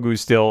around.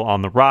 Grogu's still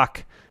on the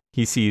rock.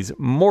 He sees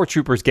more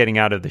troopers getting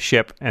out of the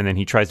ship, and then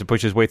he tries to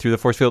push his way through the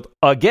force field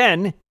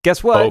again.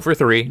 Guess what? 0 for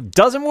 3.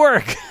 Doesn't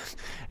work.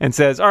 And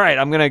says, all right,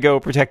 I'm going to go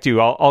protect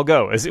you. I'll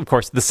go. As, of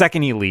course, the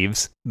second he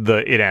leaves,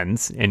 it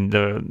ends, and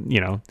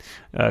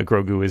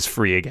Grogu is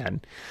free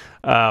again.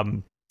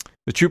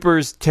 The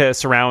troopers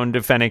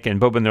surround Fennec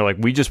and Boba, and they're like,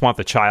 we just want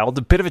the child.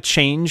 A bit of a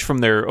change from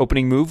their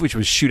opening move, which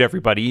was shoot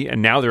everybody,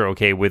 and now they're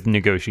okay with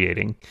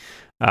negotiating.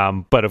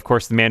 But, of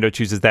course, the Mando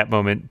chooses that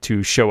moment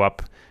to show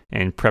up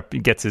and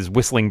gets his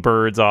whistling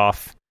birds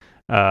off.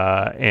 He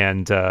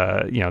and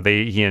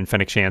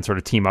Fennec Shand sort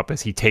of team up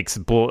as he takes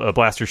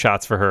blaster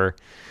shots for her.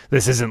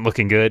 This isn't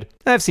looking good.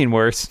 I've seen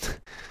worse.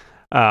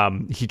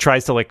 He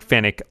tries to let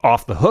Fennec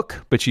off the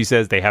hook, but she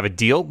says they have a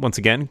deal. Once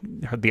again,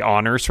 the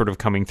honor sort of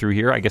coming through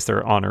here. I guess there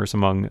are honors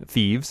among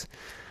thieves.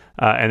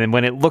 And then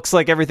when it looks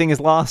like everything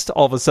is lost,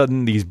 all of a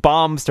sudden these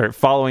bombs start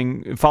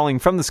falling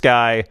from the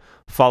sky,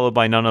 followed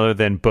by none other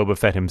than Boba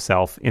Fett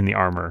himself in the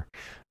armor.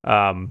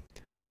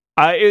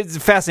 It's a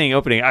fascinating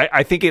opening.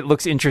 I think it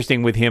looks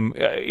interesting with him.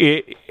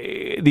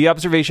 The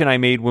observation I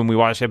made when we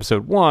watched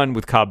episode 1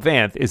 with Cobb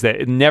Vanth is that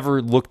it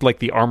never looked like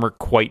the armor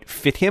quite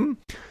fit him.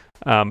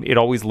 It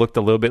always looked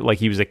a little bit like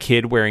he was a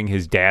kid wearing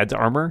his dad's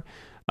armor.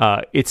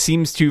 It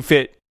seems to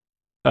fit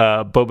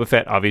Boba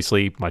Fett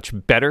obviously much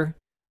better.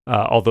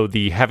 Although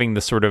having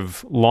the sort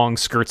of long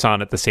skirts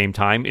on at the same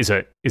time is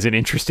an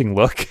interesting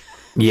look.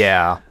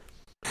 Yeah.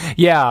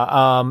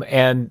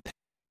 And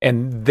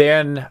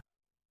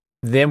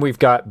then we've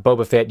got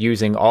Boba Fett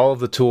using all of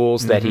the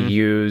tools that he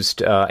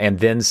used, and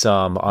then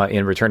some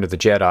in Return of the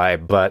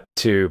Jedi, but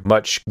to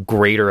much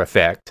greater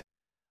effect.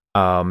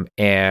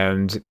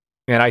 And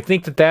I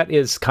think that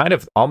is kind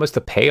of almost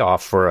a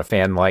payoff for a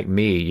fan like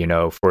me,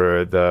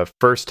 for the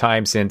first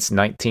time since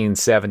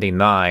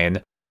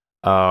 1979,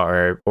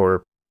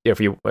 or if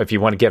you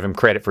want to give him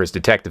credit for his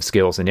detective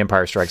skills in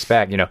Empire Strikes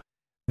Back,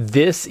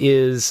 this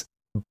is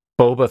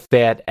Boba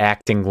Fett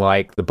acting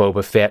like the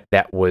Boba Fett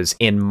that was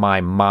in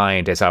my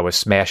mind as I was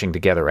smashing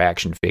together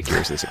action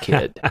figures as a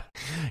kid.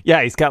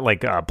 Yeah, he's got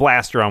like a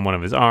blaster on one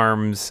of his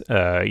arms.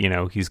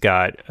 He's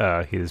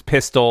got his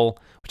pistol,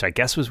 which I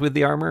guess was with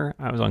the armor.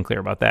 I was unclear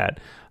about that.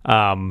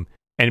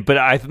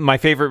 But my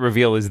favorite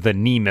reveal is the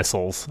knee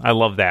missiles. I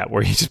love that,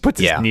 where he just puts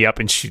his knee up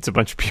and shoots a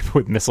bunch of people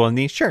with missile on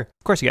the knee. Sure,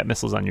 of course you got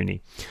missiles on your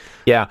knee.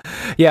 Yeah,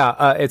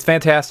 it's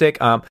fantastic.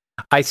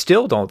 I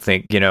still don't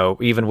think,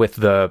 even with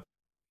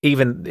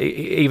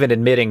even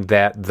admitting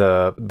that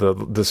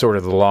the sort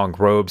of the long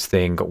robes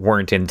thing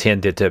weren't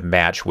intended to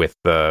match with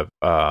the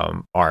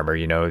armor,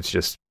 it's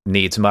just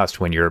needs must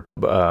when you're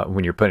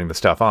putting the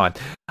stuff on.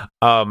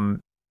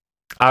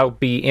 I'll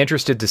be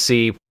interested to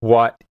see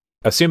what,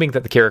 assuming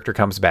that the character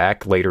comes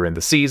back later in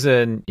the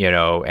season,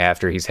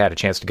 after he's had a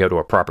chance to go to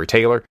a proper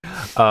tailor,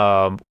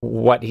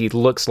 what he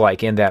looks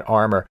like in that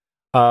armor.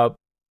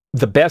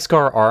 The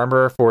Beskar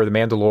armor for the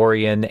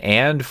Mandalorian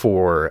and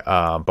for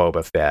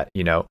Boba Fett,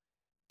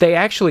 they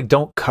actually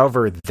don't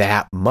cover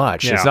that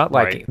much. Yeah, it's not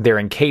like right. they're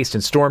encased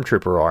in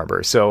Stormtrooper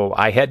armor. So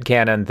I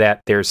headcanon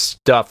that there's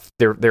stuff,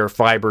 there are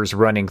fibers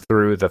running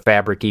through the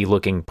fabric-y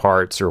looking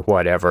parts or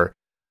whatever.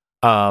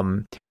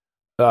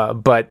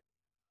 But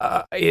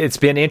it's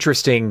been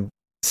interesting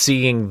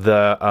seeing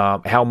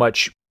the how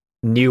much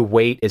new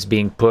weight is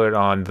being put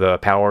on the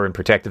power and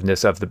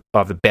protectiveness of the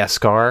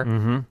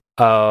Beskar.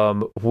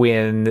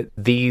 When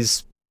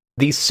these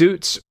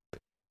suits,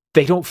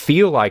 they don't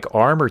feel like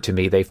armor to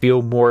me. They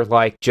feel more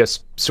like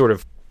just sort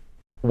of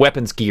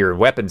weapons gear,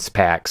 weapons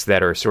packs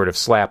that are sort of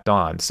slapped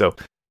on. So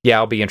yeah,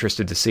 I'll be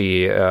interested to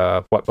see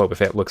what Boba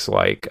Fett looks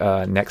like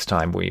next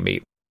time we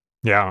meet.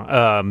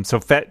 Yeah.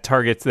 So Fett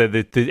targets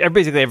basically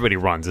everybody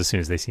runs as soon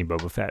as they see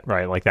Boba Fett,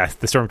 right? Like that.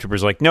 The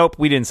stormtroopers are like, nope,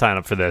 we didn't sign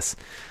up for this.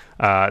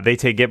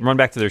 They run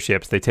back to their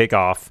ships. They take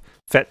off.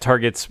 Fett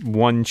targets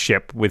one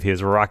ship with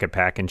his rocket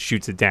pack and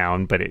shoots it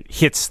down, but it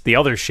hits the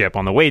other ship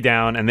on the way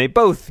down, and they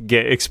both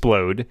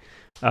explode.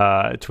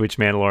 To which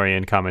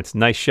Mandalorian comments,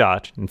 "Nice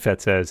shot," and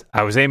Fett says,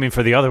 "I was aiming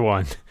for the other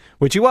one,"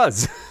 which he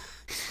was.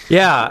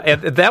 Yeah,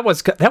 and that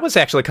was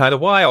actually kind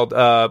of wild.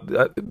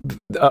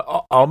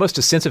 Almost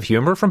a sense of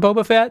humor from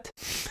Boba Fett,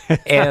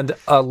 and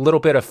a little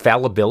bit of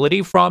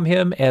fallibility from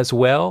him as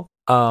well.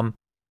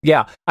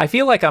 Yeah, I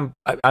feel like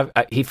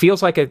he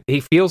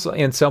feels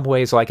in some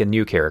ways like a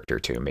new character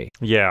to me.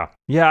 Yeah,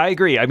 I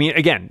agree. I mean,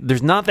 again,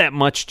 there's not that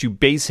much to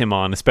base him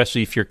on,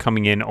 especially if you're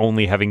coming in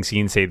only having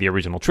seen, say, the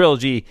original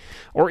trilogy,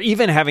 or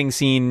even having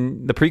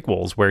seen the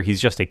prequels where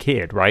he's just a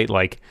kid, right?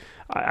 Like,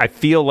 I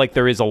feel like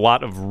there is a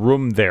lot of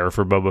room there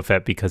for Boba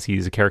Fett because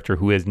he's a character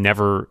who we've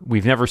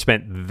never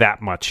spent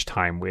that much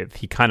time with.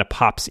 He kind of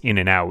pops in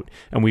and out,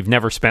 and we've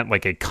never spent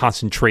like a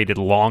concentrated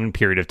long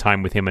period of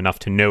time with him enough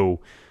to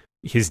know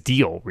his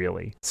deal,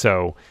 really.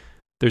 So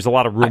there's a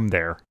lot of room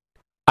there.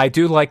 I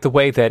do like the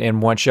way that in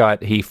one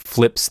shot he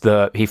flips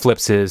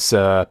his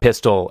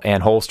pistol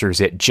and holsters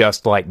it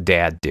just like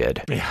Dad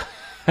did. Yeah.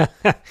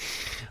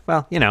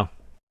 Well, you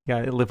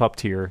gotta live up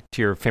to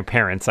your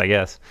parents, I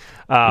guess.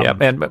 Yeah,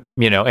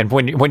 and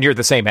when you're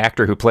the same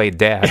actor who played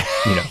Dad,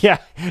 yeah,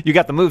 you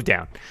got the move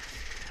down.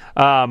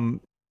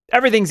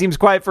 Everything seems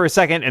quiet for a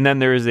second, and then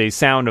there is a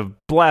sound of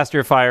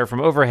blaster fire from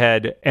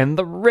overhead, and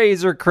the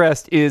Razor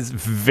Crest is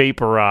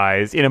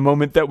vaporized in a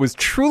moment that was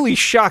truly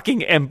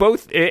shocking and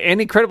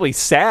incredibly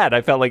sad.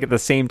 I felt like at the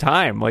same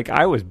time, like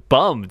I was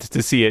bummed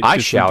to see it. I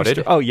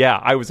shouted. Oh yeah,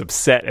 I was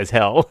upset as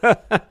hell.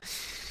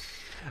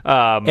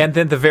 And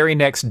then the very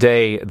next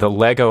day, the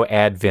Lego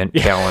Advent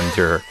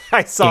calendar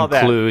I saw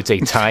includes a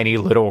tiny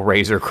little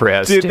Razor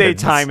Crest. Did they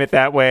time it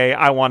that way?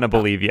 I want to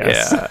believe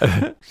yes.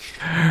 Yeah.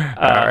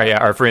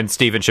 Our friend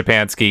Steven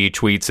Shapansky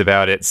tweets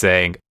about it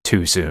saying,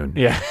 too soon.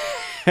 Yeah.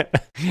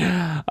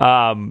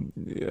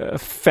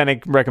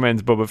 Fennec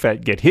recommends Boba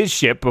Fett get his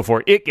ship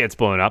before it gets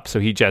blown up, so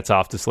he jets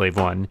off to Slave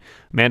One.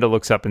 Mando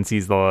looks up and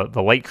sees the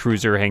light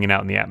cruiser hanging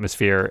out in the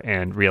atmosphere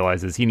and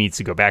realizes he needs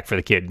to go back for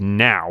the kid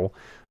now.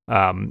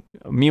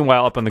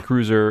 Meanwhile, up on the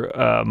cruiser,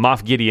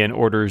 Moff Gideon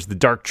orders the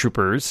Dark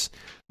Troopers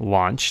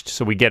launched,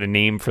 so we get a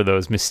name for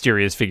those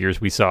mysterious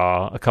figures we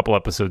saw a couple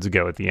episodes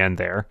ago at the end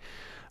there.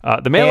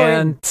 The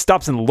Mandalorian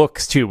stops and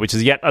looks, too, which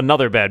is yet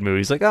another bad move.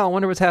 He's like, oh, I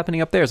wonder what's happening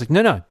up there. It's like,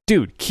 no,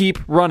 dude, keep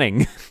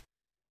running.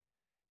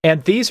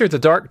 And these are the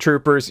Dark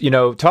Troopers,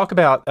 talk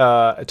about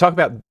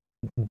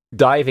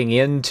diving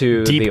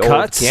into deep the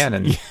cuts? Old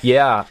canon.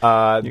 Yeah,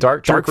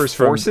 Dark Troopers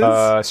from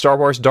Star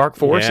Wars Dark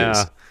Forces.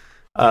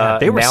 Yeah,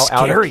 they were now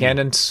scary. Out of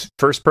canon's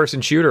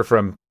first-person shooter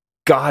from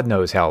God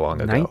knows how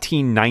long ago.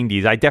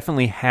 1990s. I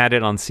definitely had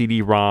it on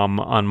CD-ROM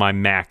on my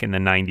Mac in the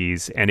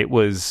 90s, and it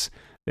was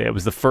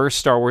the first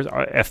Star Wars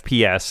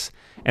FPS,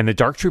 and the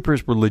Dark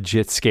Troopers were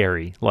legit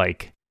scary.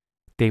 Like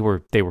they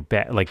were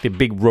bad, like the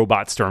big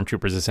robot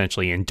stormtroopers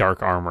essentially in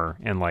dark armor,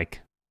 and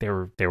like they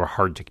were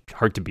hard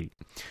to beat.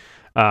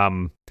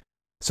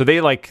 So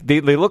they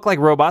look like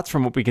robots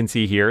from what we can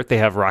see here. They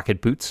have rocket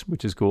boots,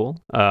 which is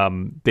cool.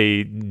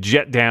 They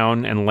jet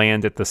down and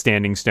land at the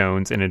Standing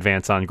Stones and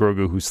advance on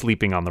Grogu, who's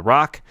sleeping on the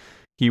rock.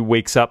 He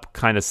wakes up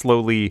kind of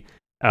slowly,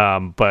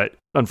 but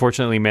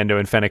unfortunately Mando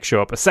and Fennec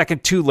show up a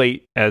second too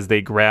late as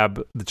they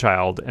grab the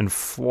child and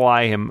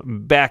fly him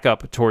back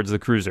up towards the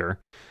cruiser.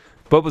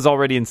 Boba's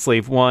already in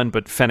Slave One,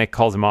 but Fennec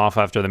calls him off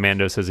after the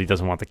Mando says he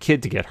doesn't want the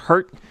kid to get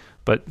hurt.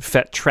 But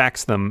Fett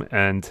tracks them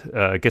and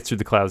gets through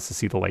the clouds to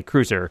see the light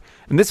cruiser.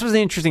 And this was an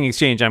interesting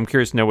exchange. I'm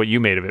curious to know what you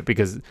made of it,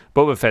 because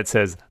Boba Fett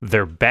says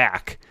they're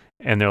back.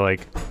 And they're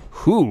like,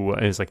 who?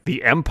 And it's like,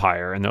 the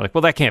Empire. And they're like,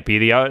 well, that can't be.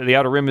 The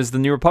Outer Rim is the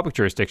New Republic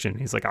jurisdiction.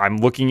 He's like, I'm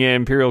looking at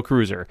Imperial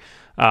cruiser.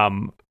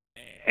 And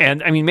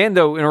I mean,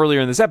 Mando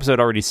earlier in this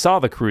episode already saw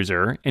the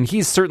cruiser, and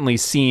he's certainly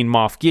seen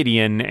Moff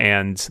Gideon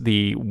and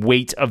the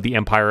weight of the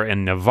Empire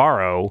and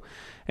Navarro.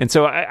 And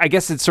so I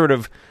guess it's sort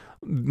of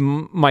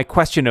my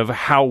question of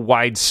how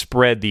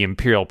widespread the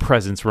Imperial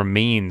presence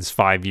remains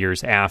 5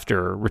 years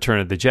after Return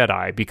of the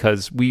Jedi,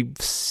 because we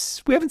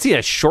haven't seen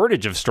a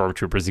shortage of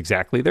stormtroopers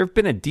exactly. There have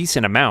been a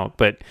decent amount,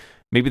 but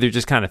maybe they're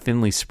just kind of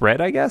thinly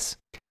spread, I guess.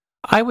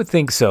 I would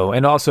think so,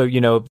 and also,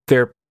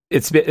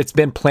 it's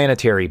been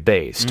planetary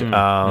based.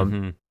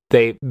 The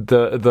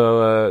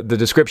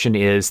description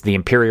is the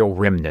Imperial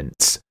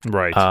remnants,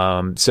 right?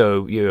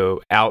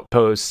 So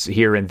outposts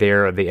here and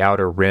there of the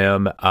Outer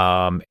Rim,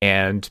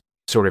 and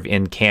sort of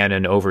in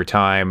canon over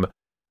time,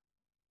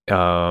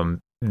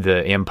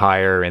 the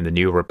Empire and the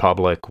New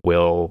Republic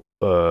will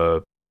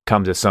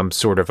come to some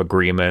sort of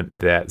agreement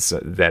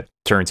that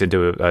turns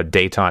into a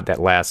détente that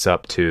lasts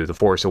up to The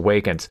Force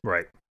Awakens,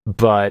 right?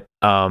 But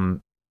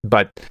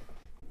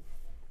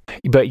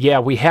yeah,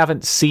 we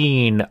haven't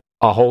seen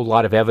a whole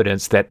lot of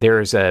evidence that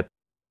there's an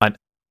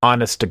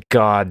honest to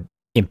God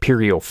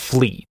Imperial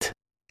fleet.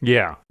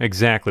 Yeah,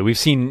 exactly. We've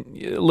seen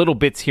little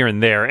bits here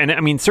and there, and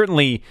I mean,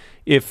 certainly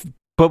if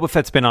Boba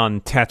Fett's been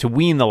on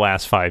Tatooine the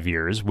last 5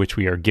 years, which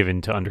we are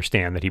given to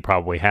understand that he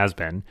probably has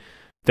been,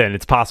 then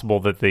it's possible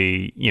that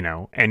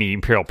any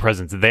Imperial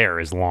presence there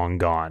is long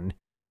gone.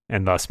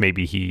 And thus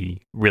maybe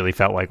he really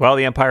felt like, well,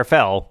 the Empire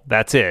fell,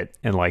 that's it.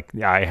 And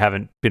I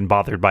haven't been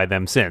bothered by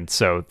them since,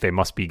 so they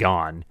must be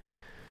gone.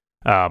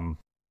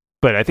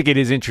 But I think it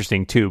is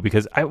interesting too,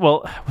 because I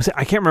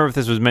can't remember if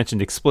this was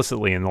mentioned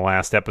explicitly in the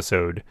last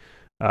episode,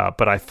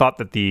 but I thought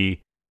that the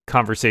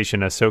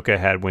conversation Ahsoka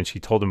had when she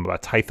told him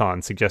about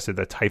Tython suggested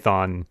that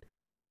Tython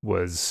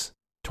was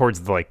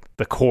towards the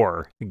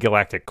core, the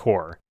galactic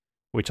core,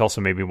 which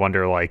also made me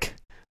wonder,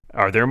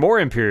 are there more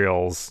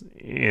Imperials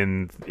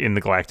in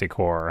the galactic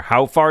core?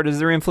 How far does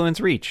their influence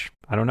reach?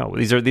 I don't know.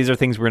 These are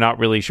things we're not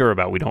really sure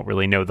about. We don't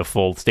really know the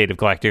full state of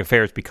galactic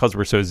affairs because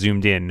we're so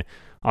zoomed in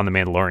on the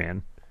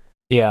Mandalorian.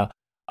 Yeah,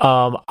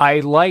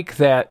 I like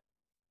that.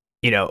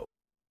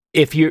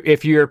 If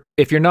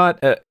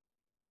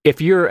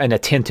you're an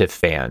attentive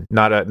fan,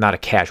 not a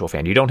casual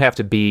fan, you don't have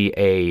to be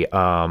a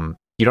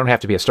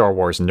Star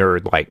Wars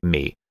nerd like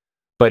me.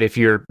 But if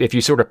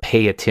you sort of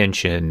pay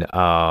attention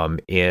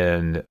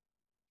in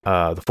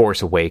The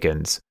Force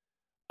Awakens,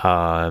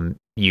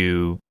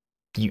 you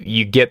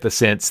get the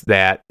sense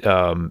that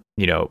the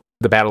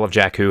Battle of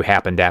Jakku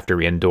happened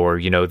after Endor.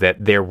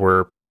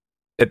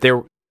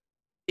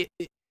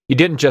 You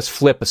didn't just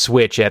flip a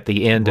switch at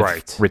the end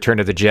of Return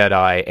of the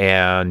Jedi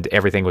and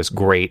everything was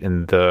great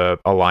and the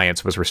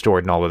Alliance was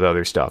restored and all of the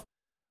other stuff.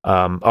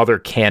 Other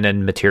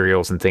canon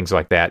materials and things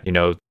like that,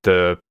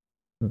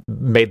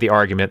 made the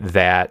argument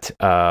that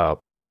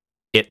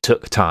it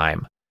took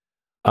time.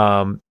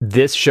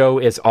 This show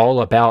is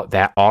all about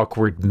that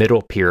awkward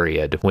middle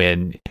period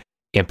when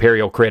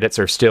Imperial credits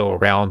are still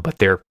around, but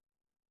they're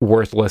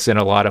worthless in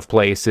a lot of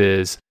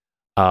places.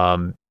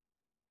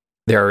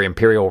 There are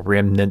Imperial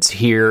remnants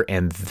here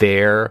and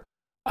there,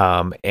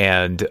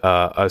 and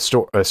a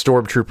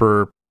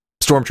stormtrooper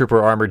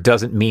armor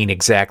doesn't mean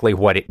exactly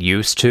what it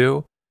used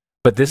to.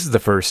 But this is the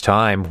first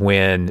time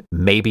when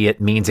maybe it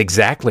means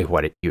exactly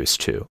what it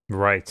used to.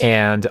 Right.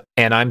 And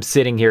I'm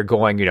sitting here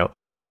going,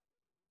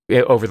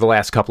 over the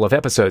last couple of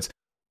episodes,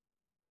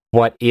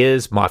 what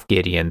is Moff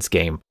Gideon's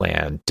game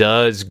plan?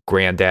 Does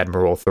Grand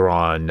Admiral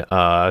Thrawn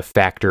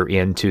factor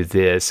into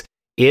this?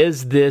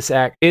 Is this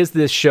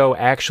show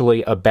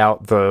actually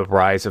about the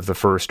rise of the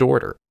First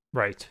Order?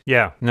 Right.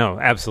 Yeah. No,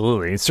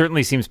 absolutely. It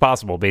certainly seems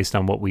possible based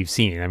on what we've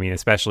seen. I mean,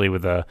 especially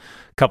with a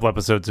couple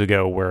episodes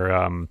ago where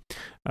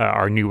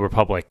our New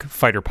Republic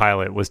fighter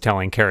pilot was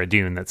telling Cara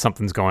Dune that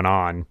something's going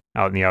on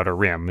out in the Outer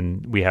Rim,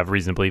 and we have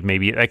reason to believe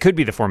maybe that could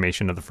be the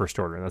formation of the First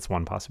Order. That's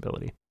one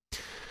possibility.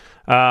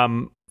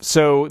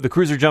 So the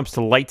cruiser jumps to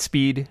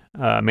Lightspeed.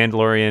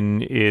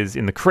 Mandalorian is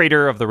in the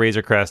crater of the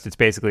Razor Crest. It's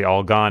basically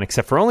all gone,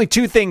 except for only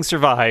two things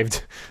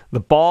survived: the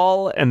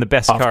ball and the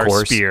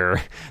Beskar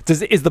spear.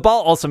 Is the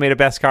ball also made of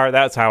Beskar?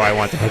 That's how I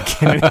want to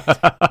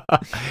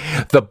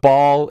headcanon it. The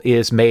ball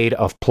is made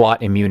of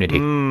plot immunity.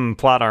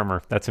 Plot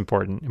armor. That's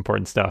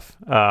important stuff.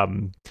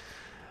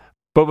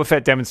 Boba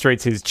Fett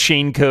demonstrates his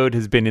chain code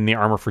has been in the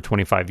armor for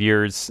 25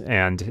 years,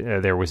 and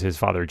there was his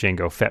father,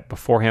 Jango Fett,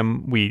 before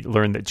him. We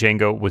learned that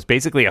Jango was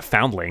basically a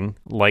foundling,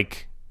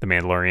 like the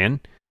Mandalorian,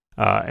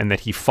 and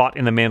that he fought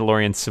in the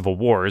Mandalorian Civil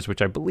Wars,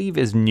 which I believe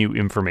is new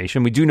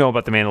information. We do know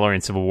about the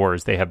Mandalorian Civil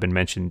Wars. They have been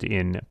mentioned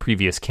in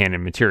previous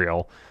canon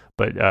material,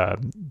 but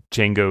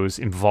Jango's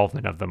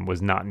involvement of them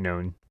was not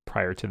known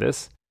prior to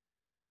this.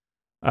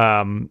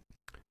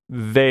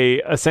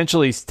 They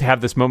essentially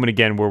have this moment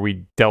again where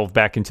we delve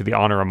back into the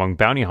honor among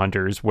bounty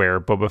hunters,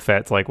 where Boba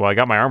Fett's like, well, I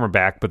got my armor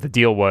back, but the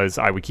deal was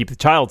I would keep the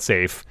child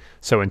safe,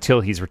 so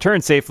until he's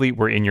returned safely,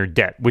 we're in your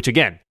debt, which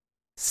again,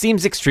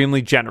 seems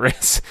extremely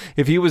generous.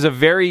 If he was a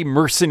very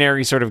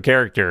mercenary sort of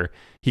character,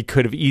 he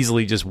could have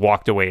easily just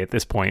walked away at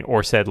this point,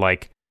 or said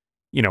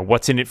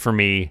what's in it for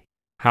me?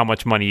 How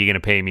much money are you going to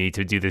pay me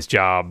to do this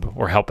job,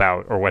 or help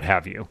out, or what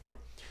have you?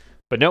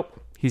 But nope,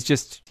 he's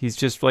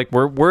just like,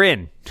 we're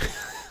in.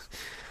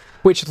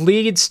 Which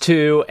leads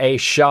to a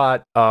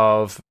shot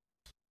of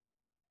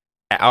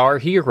our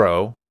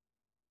hero,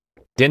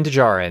 Din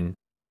Djarin,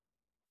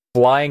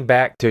 flying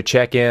back to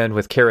check in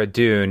with Cara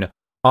Dune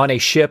on a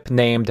ship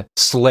named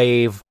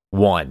Slave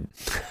One.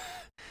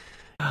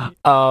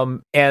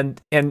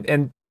 And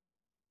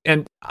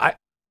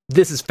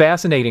this is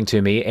fascinating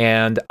to me,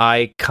 and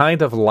I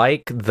kind of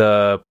like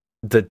the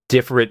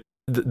different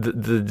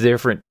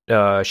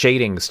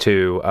shadings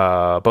to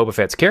Boba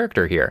Fett's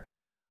character here.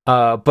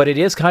 But it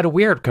is kind of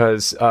weird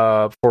because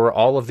for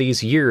all of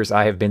these years,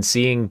 I have been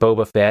seeing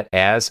Boba Fett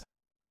as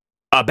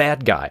a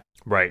bad guy.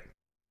 Right.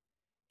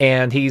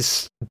 And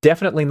he's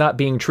definitely not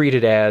being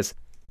treated as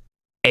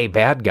a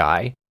bad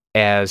guy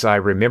as I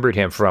remembered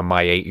him from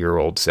my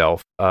 8-year-old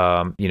self.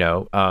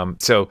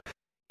 So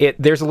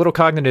there's a little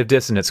cognitive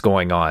dissonance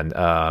going on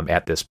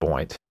at this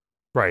point.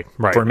 Right.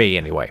 For me,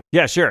 anyway.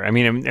 Yeah, sure. I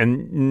mean,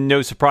 and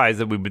no surprise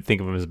that we would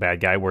think of him as a bad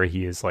guy, where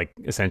he is like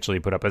essentially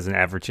put up as an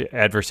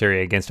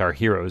adversary against our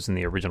heroes in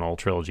the original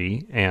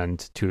trilogy,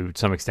 and to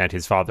some extent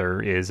his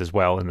father is as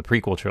well in the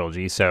prequel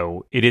trilogy.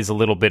 So it is a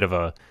little bit of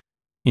a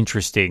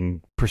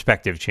interesting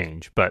perspective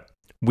change, but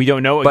we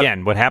don't know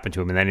again what happened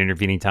to him in that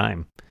intervening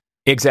time.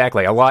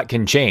 Exactly. A lot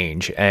can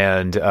change,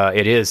 and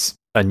it is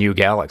a new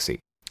galaxy.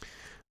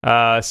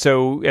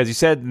 So, as you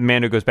said,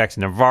 Mando goes back to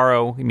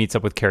Navarro. He meets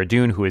up with Cara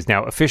Dune, who is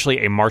now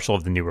officially a Marshal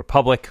of the New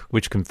Republic,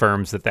 which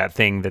confirms that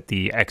thing that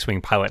the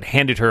X-Wing pilot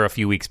handed her a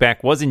few weeks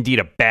back was indeed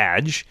a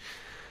badge.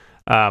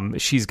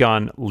 She's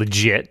gone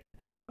legit,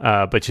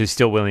 but she's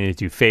still willing to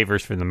do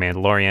favors for the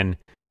Mandalorian.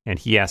 And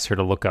he asks her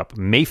to look up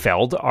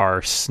Mayfeld,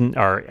 our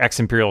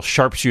ex-Imperial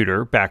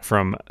sharpshooter back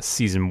from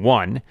Season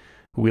 1,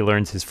 who we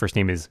learned his first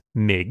name is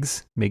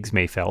Miggs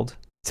Mayfeld.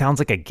 Sounds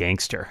like a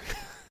gangster.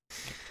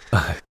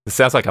 It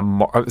sounds like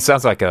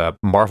a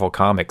Marvel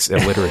Comics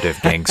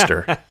alliterative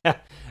gangster.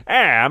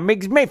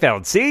 Miggs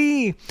Mayfeld,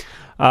 see?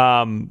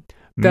 Yeah.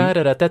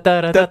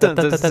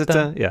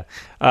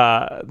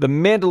 The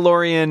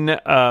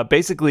Mandalorian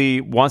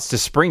basically wants to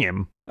spring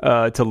him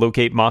to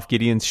locate Moff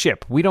Gideon's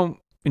ship. We don't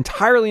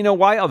entirely know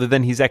why, other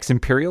than he's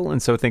ex-Imperial,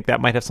 and so think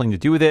that might have something to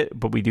do with it,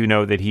 but we do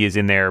know that he is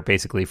in there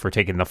basically for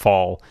taking the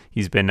fall.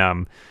 He's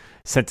been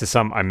sent to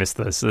some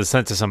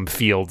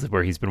field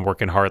where he's been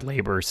working hard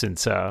labor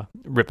since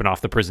ripping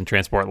off the prison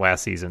transport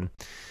last season.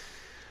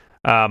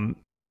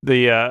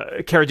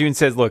 Cara Dune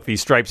says, look,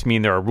 these stripes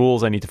mean there are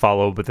rules I need to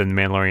follow, but then the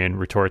Mandalorian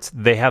retorts,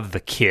 they have the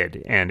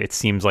kid, and it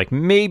seems like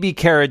maybe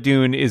Cara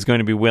Dune is going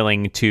to be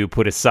willing to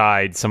put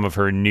aside some of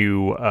her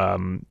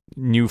newfound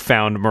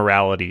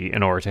morality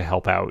in order to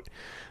help out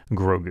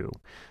Grogu.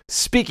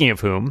 Speaking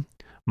of whom,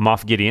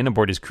 Moff Gideon,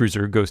 aboard his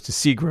cruiser, goes to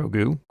see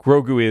Grogu.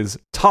 Grogu is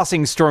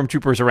tossing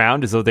stormtroopers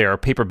around as though they are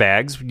paper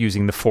bags,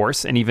 using the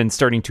Force, and even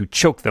starting to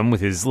choke them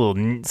with his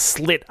little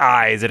slit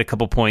eyes at a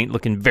couple points,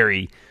 looking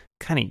very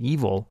kind of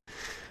evil.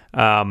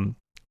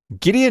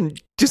 Gideon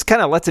just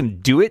kind of lets him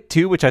do it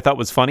too, which I thought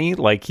was funny.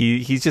 Like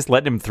he's just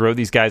letting him throw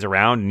these guys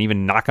around and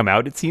even knock them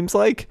out, it seems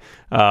like.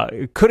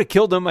 Could have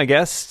killed him, I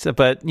guess,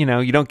 but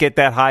you don't get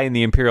that high in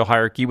the Imperial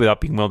hierarchy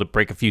without being willing to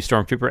break a few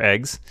stormtrooper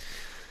eggs.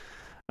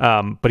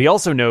 But he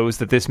also knows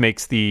that this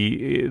makes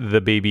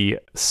the baby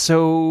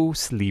so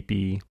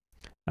sleepy.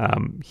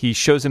 He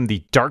shows him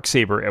the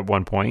Darksaber at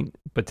one point,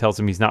 but tells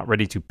him he's not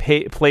ready to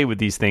play with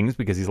these things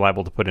because he's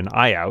liable to put an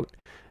eye out.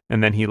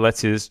 And then he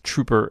lets his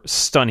trooper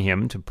stun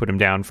him to put him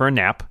down for a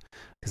nap,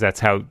 because that's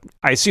how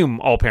I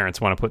assume all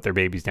parents want to put their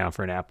babies down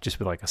for a nap, just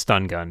with like a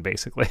stun gun,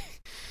 basically.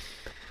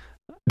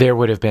 There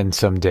would have been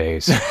some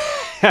days.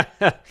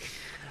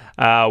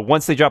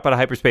 Once they drop out of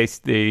hyperspace,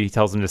 he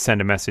tells them to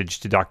send a message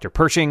to Dr.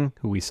 Pershing,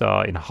 who we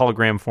saw in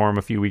hologram form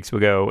a few weeks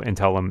ago, and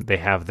tell them they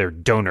have their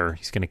donor.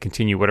 He's going to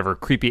continue whatever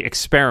creepy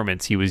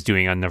experiments he was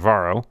doing on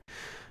Navarro.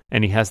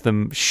 And he has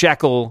them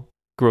shackle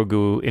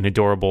Grogu in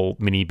adorable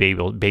mini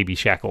baby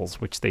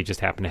shackles, which they just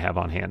happen to have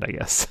on hand, I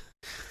guess.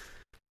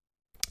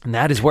 And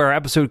that is where our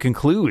episode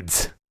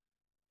concludes.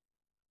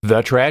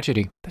 The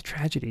tragedy.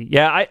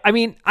 Yeah, I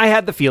mean, I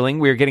had the feeling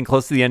we were getting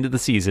close to the end of the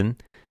season,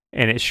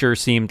 and it sure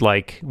seemed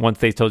like once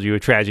they told you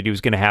a tragedy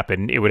was going to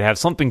happen, it would have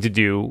something to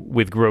do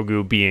with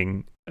Grogu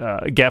being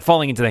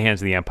falling into the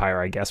hands of the Empire,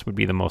 I guess, would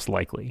be the most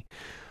likely.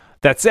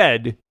 That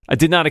said, I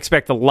did not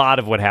expect a lot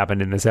of what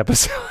happened in this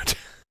episode.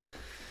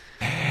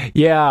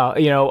 Yeah,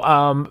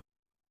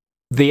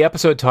 the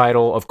episode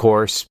title, of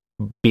course,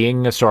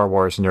 being a Star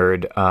Wars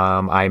nerd,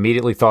 I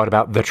immediately thought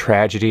about the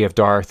tragedy of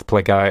Darth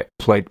Plagueis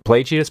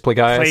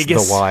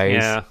the Wise.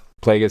 Yeah.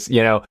 Plagueis,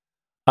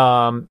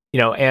 and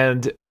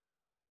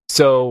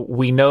so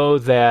we know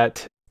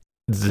that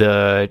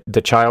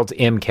the child's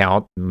M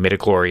count,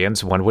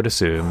 midichlorians, one would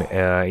assume,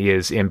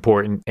 is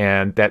important,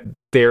 and that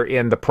they're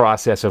in the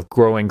process of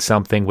growing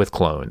something with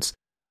clones.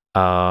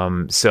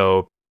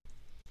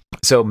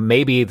 So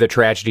maybe the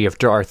tragedy of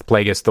Darth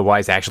Plagueis the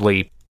Wise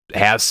actually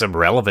has some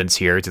relevance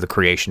here to the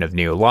creation of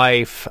new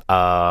life,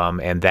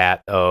 and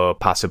that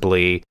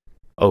possibly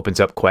opens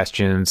up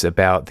questions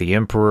about the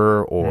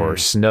Emperor or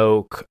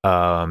Snoke,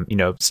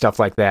 stuff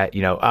like that.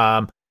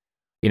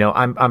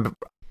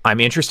 I'm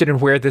interested in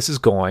where this is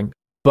going,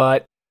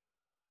 but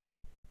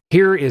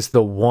here is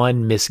the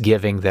one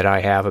misgiving that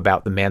I have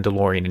about The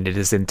Mandalorian, and it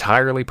is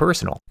entirely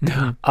personal.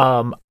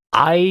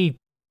 I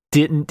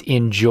didn't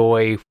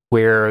enjoy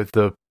where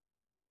the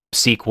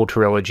sequel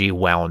trilogy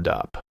wound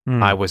up.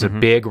 I was a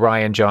big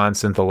Rian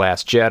Johnson, The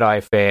Last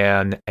Jedi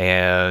fan,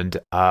 and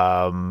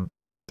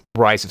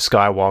Rise of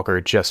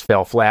Skywalker just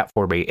fell flat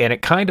for me, and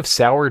it kind of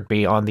soured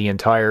me on the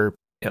entire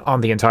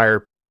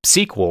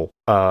sequel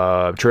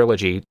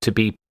trilogy, to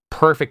be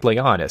perfectly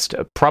honest,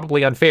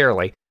 probably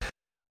unfairly.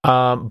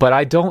 But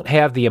I don't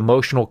have the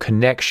emotional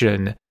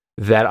connection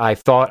that I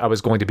thought I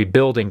was going to be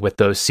building with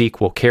those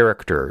sequel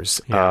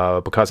characters,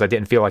 because I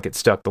didn't feel like it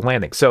stuck the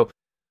landing. So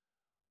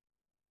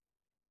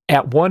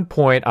at one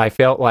point, I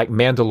felt like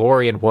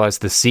Mandalorian was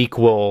the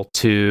sequel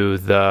to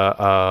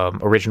the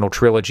original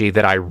trilogy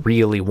that I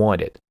really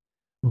wanted.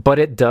 But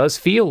it does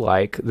feel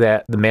like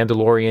that the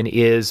Mandalorian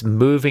is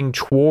moving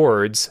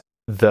towards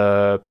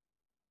the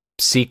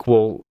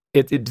sequel.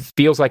 It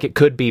feels like it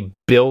could be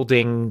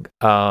building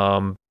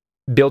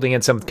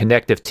in some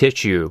connective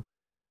tissue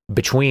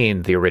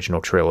between the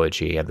original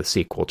trilogy and the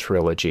sequel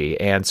trilogy,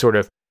 and sort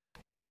of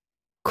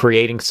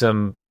creating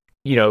some,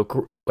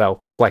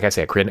 like I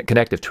said,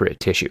 connective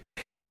tissue.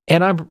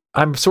 And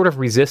I'm sort of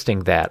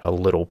resisting that a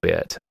little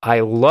bit.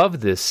 I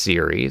love this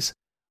series,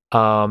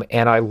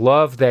 and I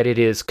love that it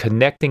is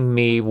connecting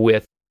me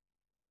with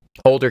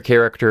older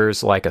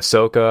characters like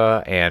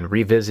Ahsoka and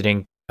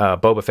revisiting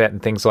Boba Fett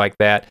and things like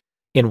that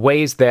in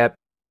ways that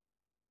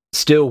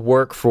still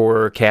work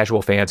for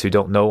casual fans who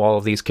don't know all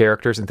of these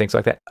characters and things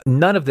like that.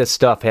 None of this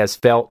stuff has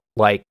felt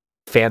like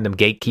fandom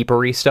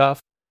gatekeepery stuff.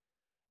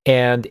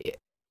 And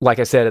like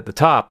I said at the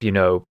top,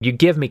 you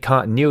give me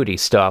continuity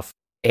stuff,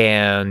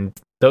 and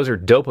those are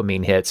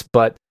dopamine hits,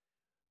 but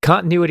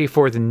continuity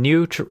for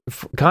the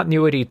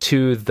continuity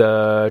to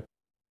the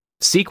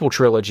sequel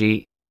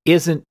trilogy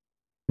isn't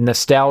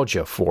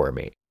nostalgia for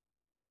me.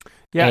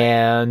 Yeah.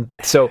 And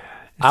so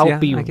I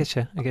get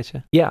you.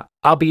 Yeah,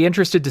 I'll be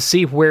interested to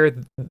see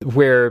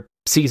where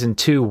season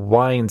 2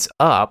 winds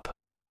up.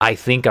 I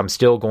think I'm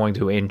still going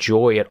to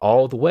enjoy it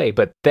all the way,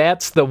 but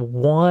that's the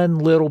one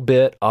little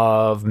bit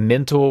of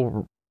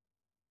mental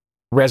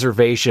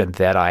reservation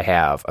that I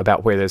have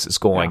about where this is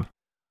going.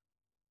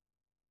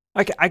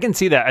 Yeah. I can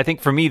see that. I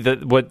think for me,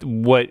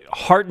 what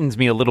heartens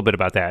me a little bit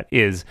about that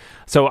is,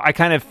 so I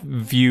kind of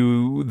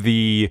view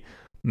the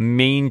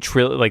main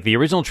like the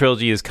original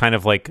trilogy is kind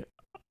of like,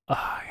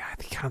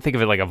 I kind of think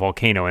of it like a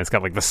volcano, and it's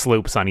got like the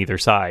slopes on either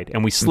side,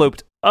 and we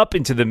sloped up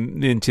into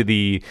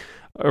the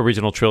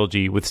original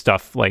trilogy with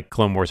stuff like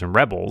Clone Wars and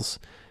Rebels,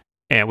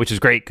 and which is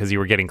great because you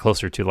were getting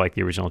closer to like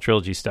the original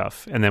trilogy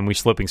stuff, and then we're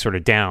sloping sort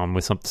of down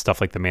with some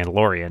stuff like The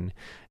Mandalorian.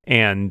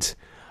 And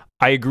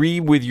I agree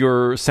with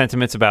your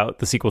sentiments about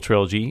the sequel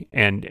trilogy,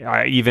 and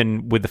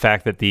even with the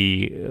fact that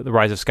the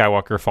Rise of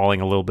Skywalker falling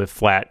a little bit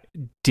flat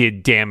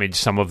did damage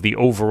some of the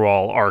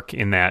overall arc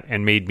in that,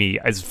 and made me,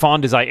 as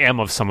fond as I am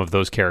of some of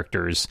those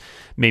characters,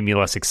 made me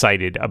less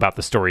excited about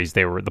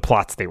the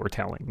plots they were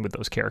telling with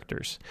those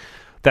characters.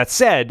 That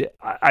said,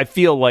 I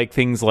feel like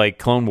things like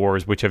Clone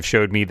Wars, which have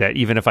showed me that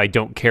even if I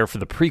don't care for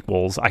the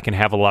prequels, I can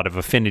have a lot of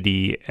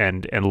affinity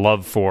and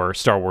love for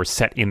Star Wars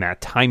set in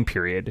that time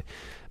period,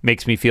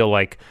 makes me feel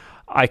like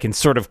I can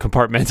sort of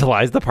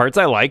compartmentalize the parts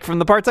I like from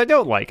the parts I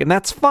don't like, and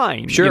that's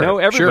fine.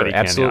 Sure, everybody can.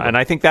 Absolutely. And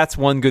I think that's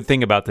one good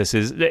thing about this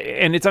is,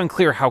 and it's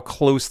unclear how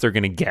close they're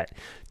going to get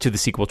to the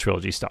sequel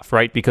trilogy stuff,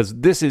 right? Because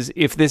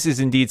if this is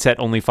indeed set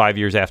only 5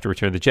 years after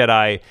Return of the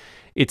Jedi,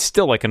 it's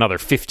still like another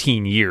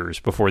 15 years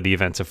before the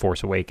events of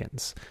Force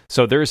Awakens.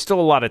 So there is still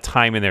a lot of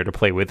time in there to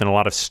play with, and a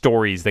lot of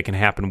stories that can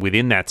happen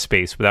within that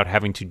space without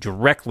having to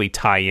directly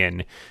tie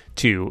in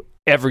to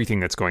everything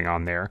that's going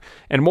on there,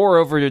 and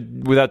moreover,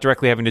 without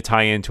directly having to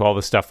tie into all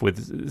the stuff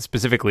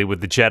specifically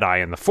with the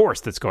Jedi and the Force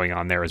that's going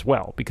on there as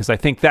well. Because I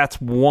think that's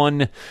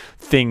one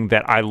thing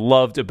that I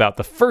loved about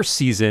the first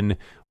season,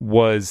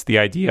 was the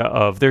idea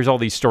of there's all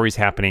these stories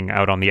happening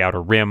out on the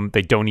Outer Rim.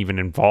 They don't even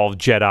involve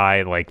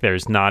Jedi. Like,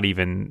 there's not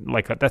even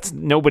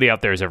nobody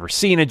out there has ever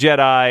seen a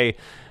Jedi.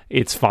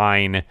 It's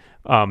fine.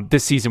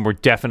 This season, we're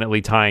definitely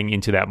tying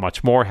into that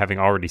much more, having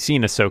already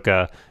seen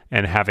Ahsoka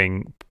and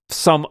having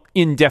some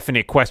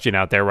indefinite question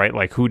out there, right?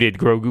 Like, who did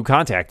Grogu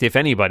contact, if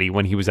anybody,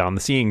 when he was on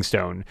the Seeing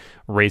Stone?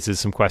 Raises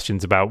some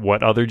questions about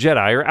what other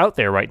Jedi are out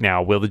there right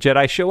now. Will the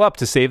Jedi show up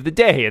to save the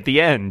day at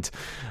the end?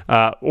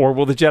 Or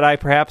will the Jedi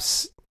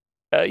perhaps,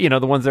 the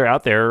ones that are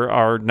out there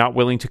are not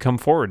willing to come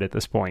forward at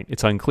this point?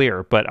 It's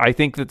unclear. But I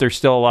think that there's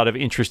still a lot of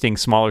interesting,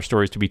 smaller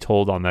stories to be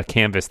told on the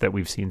canvas that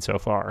we've seen so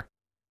far.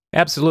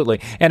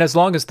 Absolutely. And as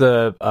long as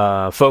the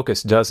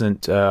focus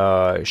doesn't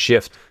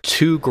shift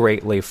too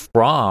greatly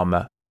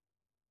from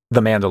the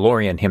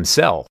Mandalorian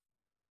himself,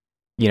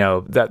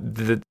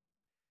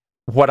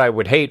 what I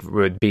would hate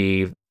would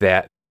be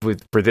that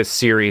for this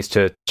series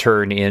to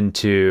turn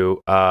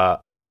into the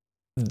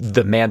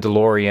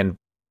Mandalorian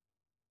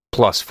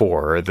 +4,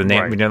 or the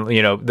name,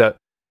 right.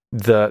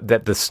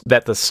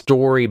 That the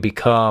story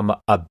become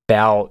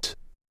about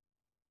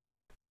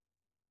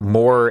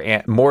more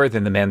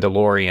than the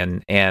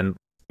Mandalorian and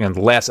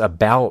less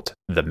about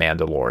the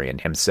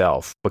Mandalorian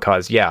himself.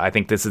 Because I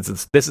think this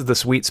is the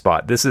sweet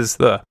spot. This is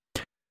the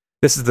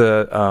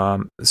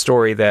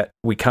story that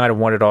we kind of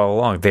wanted all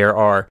along. There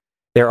are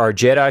there are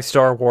Jedi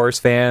Star Wars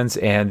fans,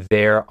 and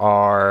there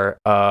are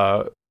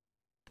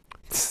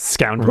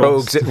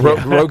scoundrels,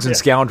 rogues and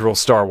scoundrels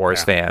Star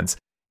Wars fans.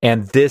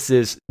 And this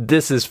is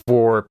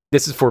for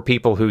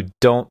people who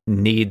don't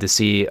need to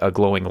see a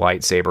glowing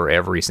lightsaber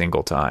every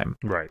single time.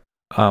 Right.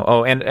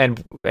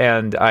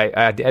 And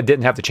I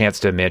didn't have the chance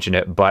to mention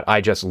it, but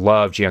I just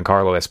love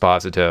Giancarlo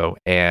Esposito,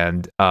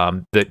 and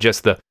the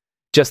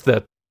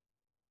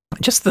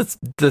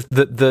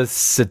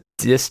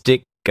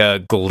sadistic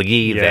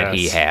glee that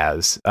he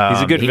has.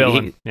 He's a good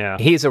villain.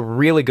 He's a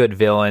really good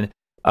villain.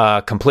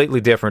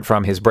 Completely different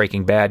from his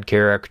Breaking Bad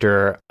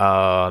character.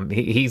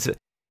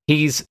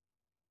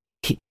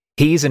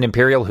 He's an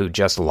Imperial who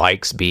just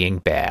likes being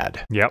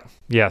bad. Yep.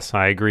 Yes,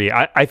 I agree.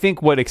 I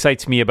think what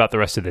excites me about the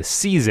rest of this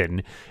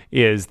season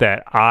is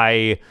that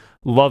I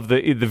love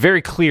the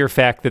very clear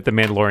fact that the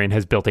Mandalorian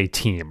has built a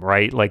team,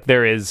 right? Like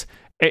there is,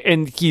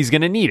 and he's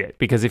going to need it,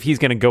 because if he's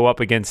going to go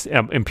up against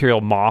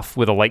Imperial Moff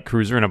with a light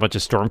cruiser and a bunch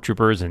of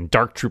stormtroopers and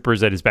dark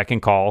troopers at his beck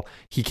and call,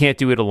 he can't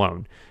do it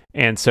alone.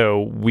 And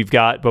so we've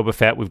got Boba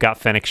Fett, we've got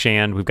Fennec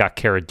Shand, we've got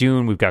Cara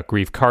Dune, we've got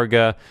Greef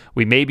Karga.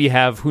 We maybe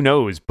have, who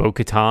knows,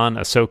 Bo-Katan,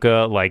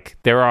 Ahsoka. Like,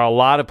 there are a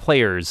lot of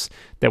players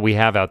that we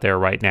have out there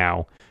right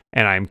now.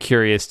 And I'm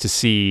curious to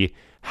see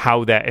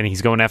how that, and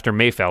he's going after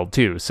Mayfeld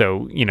too.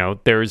 So, you know,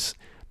 there's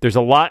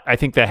a lot, I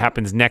think, that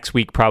happens next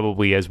week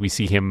probably as we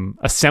see him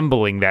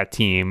assembling that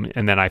team.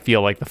 And then I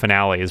feel like the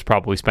finale is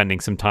probably spending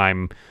some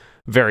time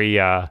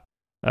very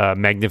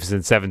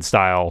Magnificent Seven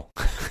style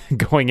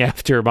going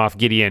after Moff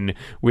Gideon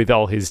with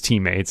all his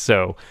teammates.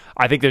 So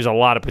I think there's a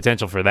lot of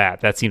potential for that.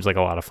 That seems like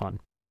a lot of fun.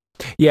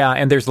 Yeah,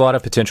 and there's a lot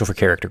of potential for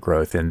character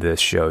growth in this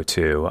show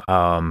too.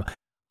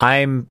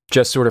 I'm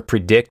just sort of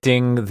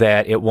predicting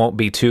that it won't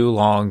be too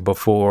long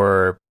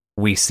before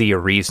we see a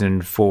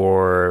reason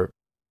for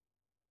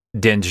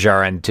Din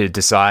Djarin to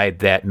decide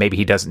that maybe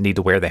he doesn't need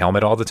to wear the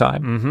helmet all the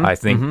time. Mm-hmm, I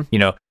think, you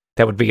know,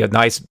 that would be a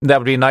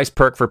nice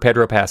perk for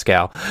Pedro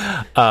Pascal.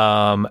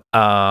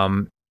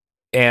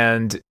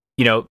 And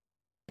you know,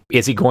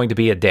 is he going to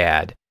be a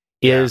dad?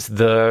 Is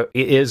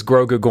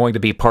Grogu going to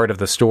be part of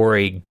the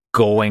story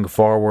going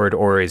forward,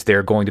 or is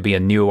there going to be a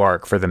new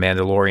arc for the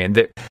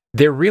Mandalorian?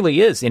 There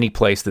really is any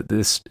place that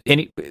this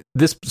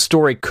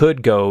story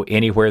could go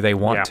anywhere they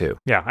want to.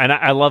 Yeah, and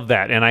I love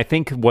that. And I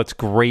think what's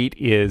great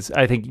is,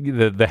 I think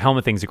the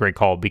helmet thing's a great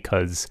call,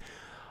 because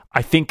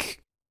I think,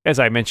 as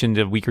I mentioned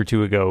a week or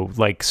two ago,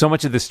 like, so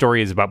much of this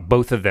story is about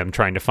both of them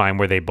trying to find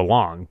where they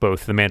belong.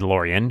 Both the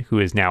Mandalorian, who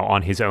is now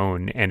on his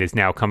own and is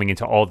now coming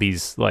into all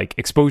these, like,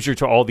 exposure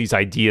to all these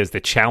ideas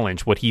that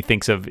challenge what he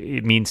thinks of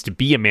it means to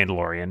be a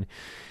Mandalorian,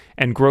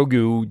 and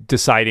Grogu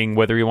deciding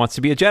whether he wants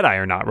to be a Jedi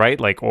or not, right?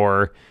 Like,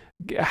 or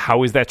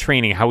how is that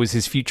training? How is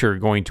his future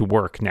going to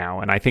work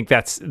now? And I think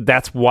that's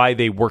why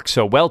they work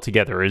so well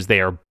together, is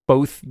they are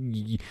both,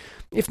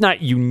 if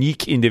not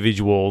unique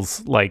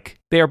individuals, like,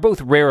 they are both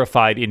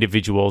rarefied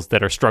individuals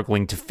that are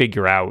struggling to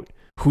figure out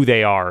who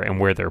they are and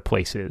where their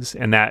place is.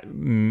 And that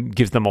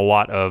gives them a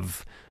lot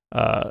of,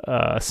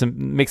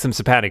 makes them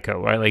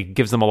simpatico, right? Like,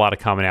 gives them a lot of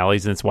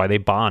commonalities, and it's why they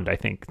bond, I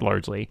think,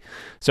 largely.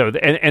 So,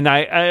 and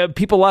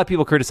a lot of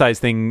people criticize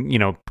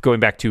going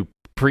back to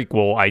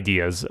prequel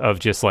ideas of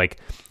just like,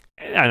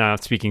 I'm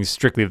not speaking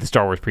strictly of the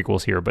Star Wars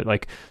prequels here, but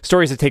like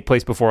stories that take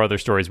place before other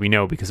stories we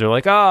know, because they're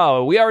like,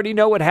 oh, we already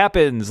know what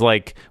happens.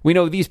 Like, we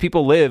know these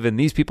people live and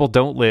these people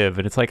don't live.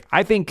 And it's like,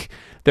 I think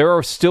there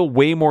are still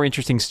way more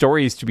interesting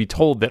stories to be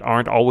told that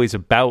aren't always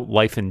about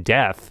life and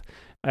death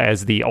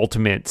as the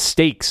ultimate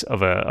stakes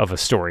of a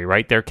story,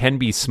 right? There can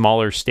be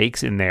smaller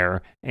stakes in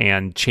there,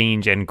 and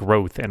change and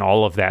growth and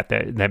all of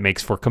that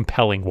makes for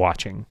compelling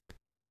watching.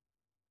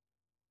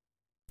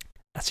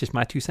 That's just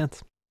my 2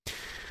 cents.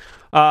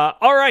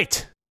 All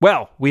right.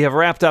 Well, we have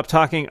wrapped up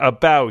talking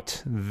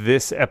about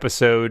this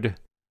episode,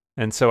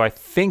 and so I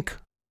think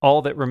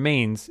all that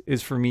remains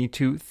is for me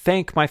to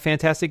thank my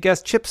fantastic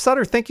guest, Chip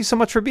Sutter. Thank you so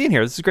much for being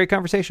here. This is a great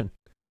conversation.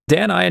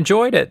 Dan, I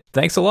enjoyed it.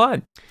 Thanks a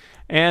lot.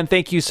 And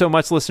thank you so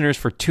much, listeners,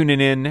 for tuning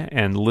in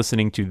and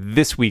listening to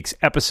this week's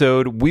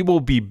episode. We will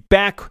be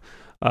back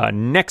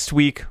next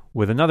week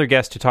with another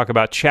guest to talk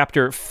about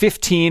Chapter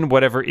 15,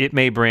 whatever it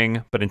may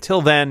bring. But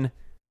until then,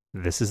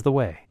 this is the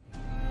way.